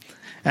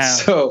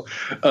 So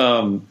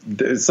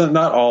it's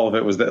not all of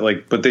it was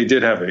that, but they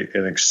did have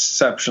an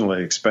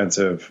exceptionally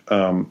expensive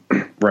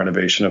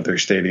renovation of their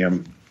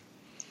stadium,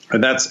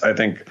 and that's, I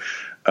think,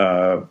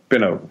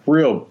 been a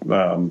real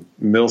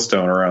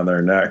millstone around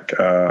their neck.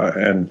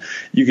 And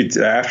you could,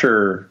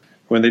 after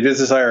when they did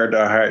decide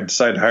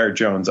to hire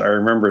Jones, I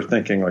remember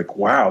thinking like,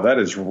 wow, that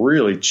is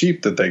really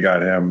cheap that they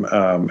got him.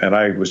 And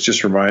I was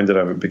just reminded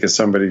of it because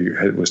somebody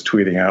was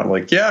tweeting out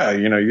like, yeah,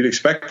 you'd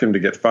expect him to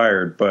get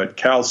fired, but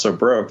Cal's so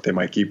broke, they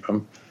might keep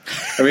him.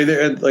 I mean,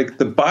 like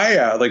the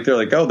buyout, like they're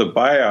like, oh, the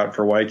buyout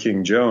for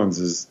Wyking Jones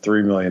is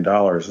 $3 million.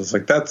 It's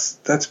like,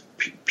 that's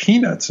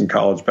peanuts in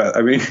college.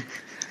 I mean,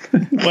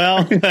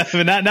 well,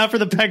 not for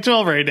the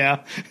Pac-12 right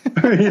now.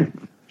 I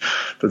mean,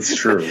 that's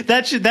true.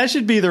 That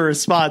should be the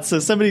response. So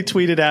somebody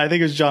tweeted out, I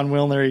think it was John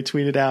Wilner, he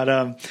tweeted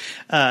out,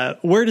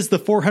 where does the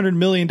 $400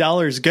 million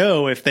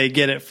go if they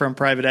get it from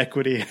private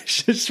equity?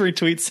 Just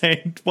retweet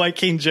saying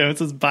Wyking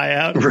Jones's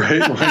buyout.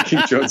 Right,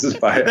 Wyking Jones's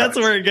buyout. That's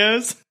where it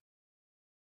goes.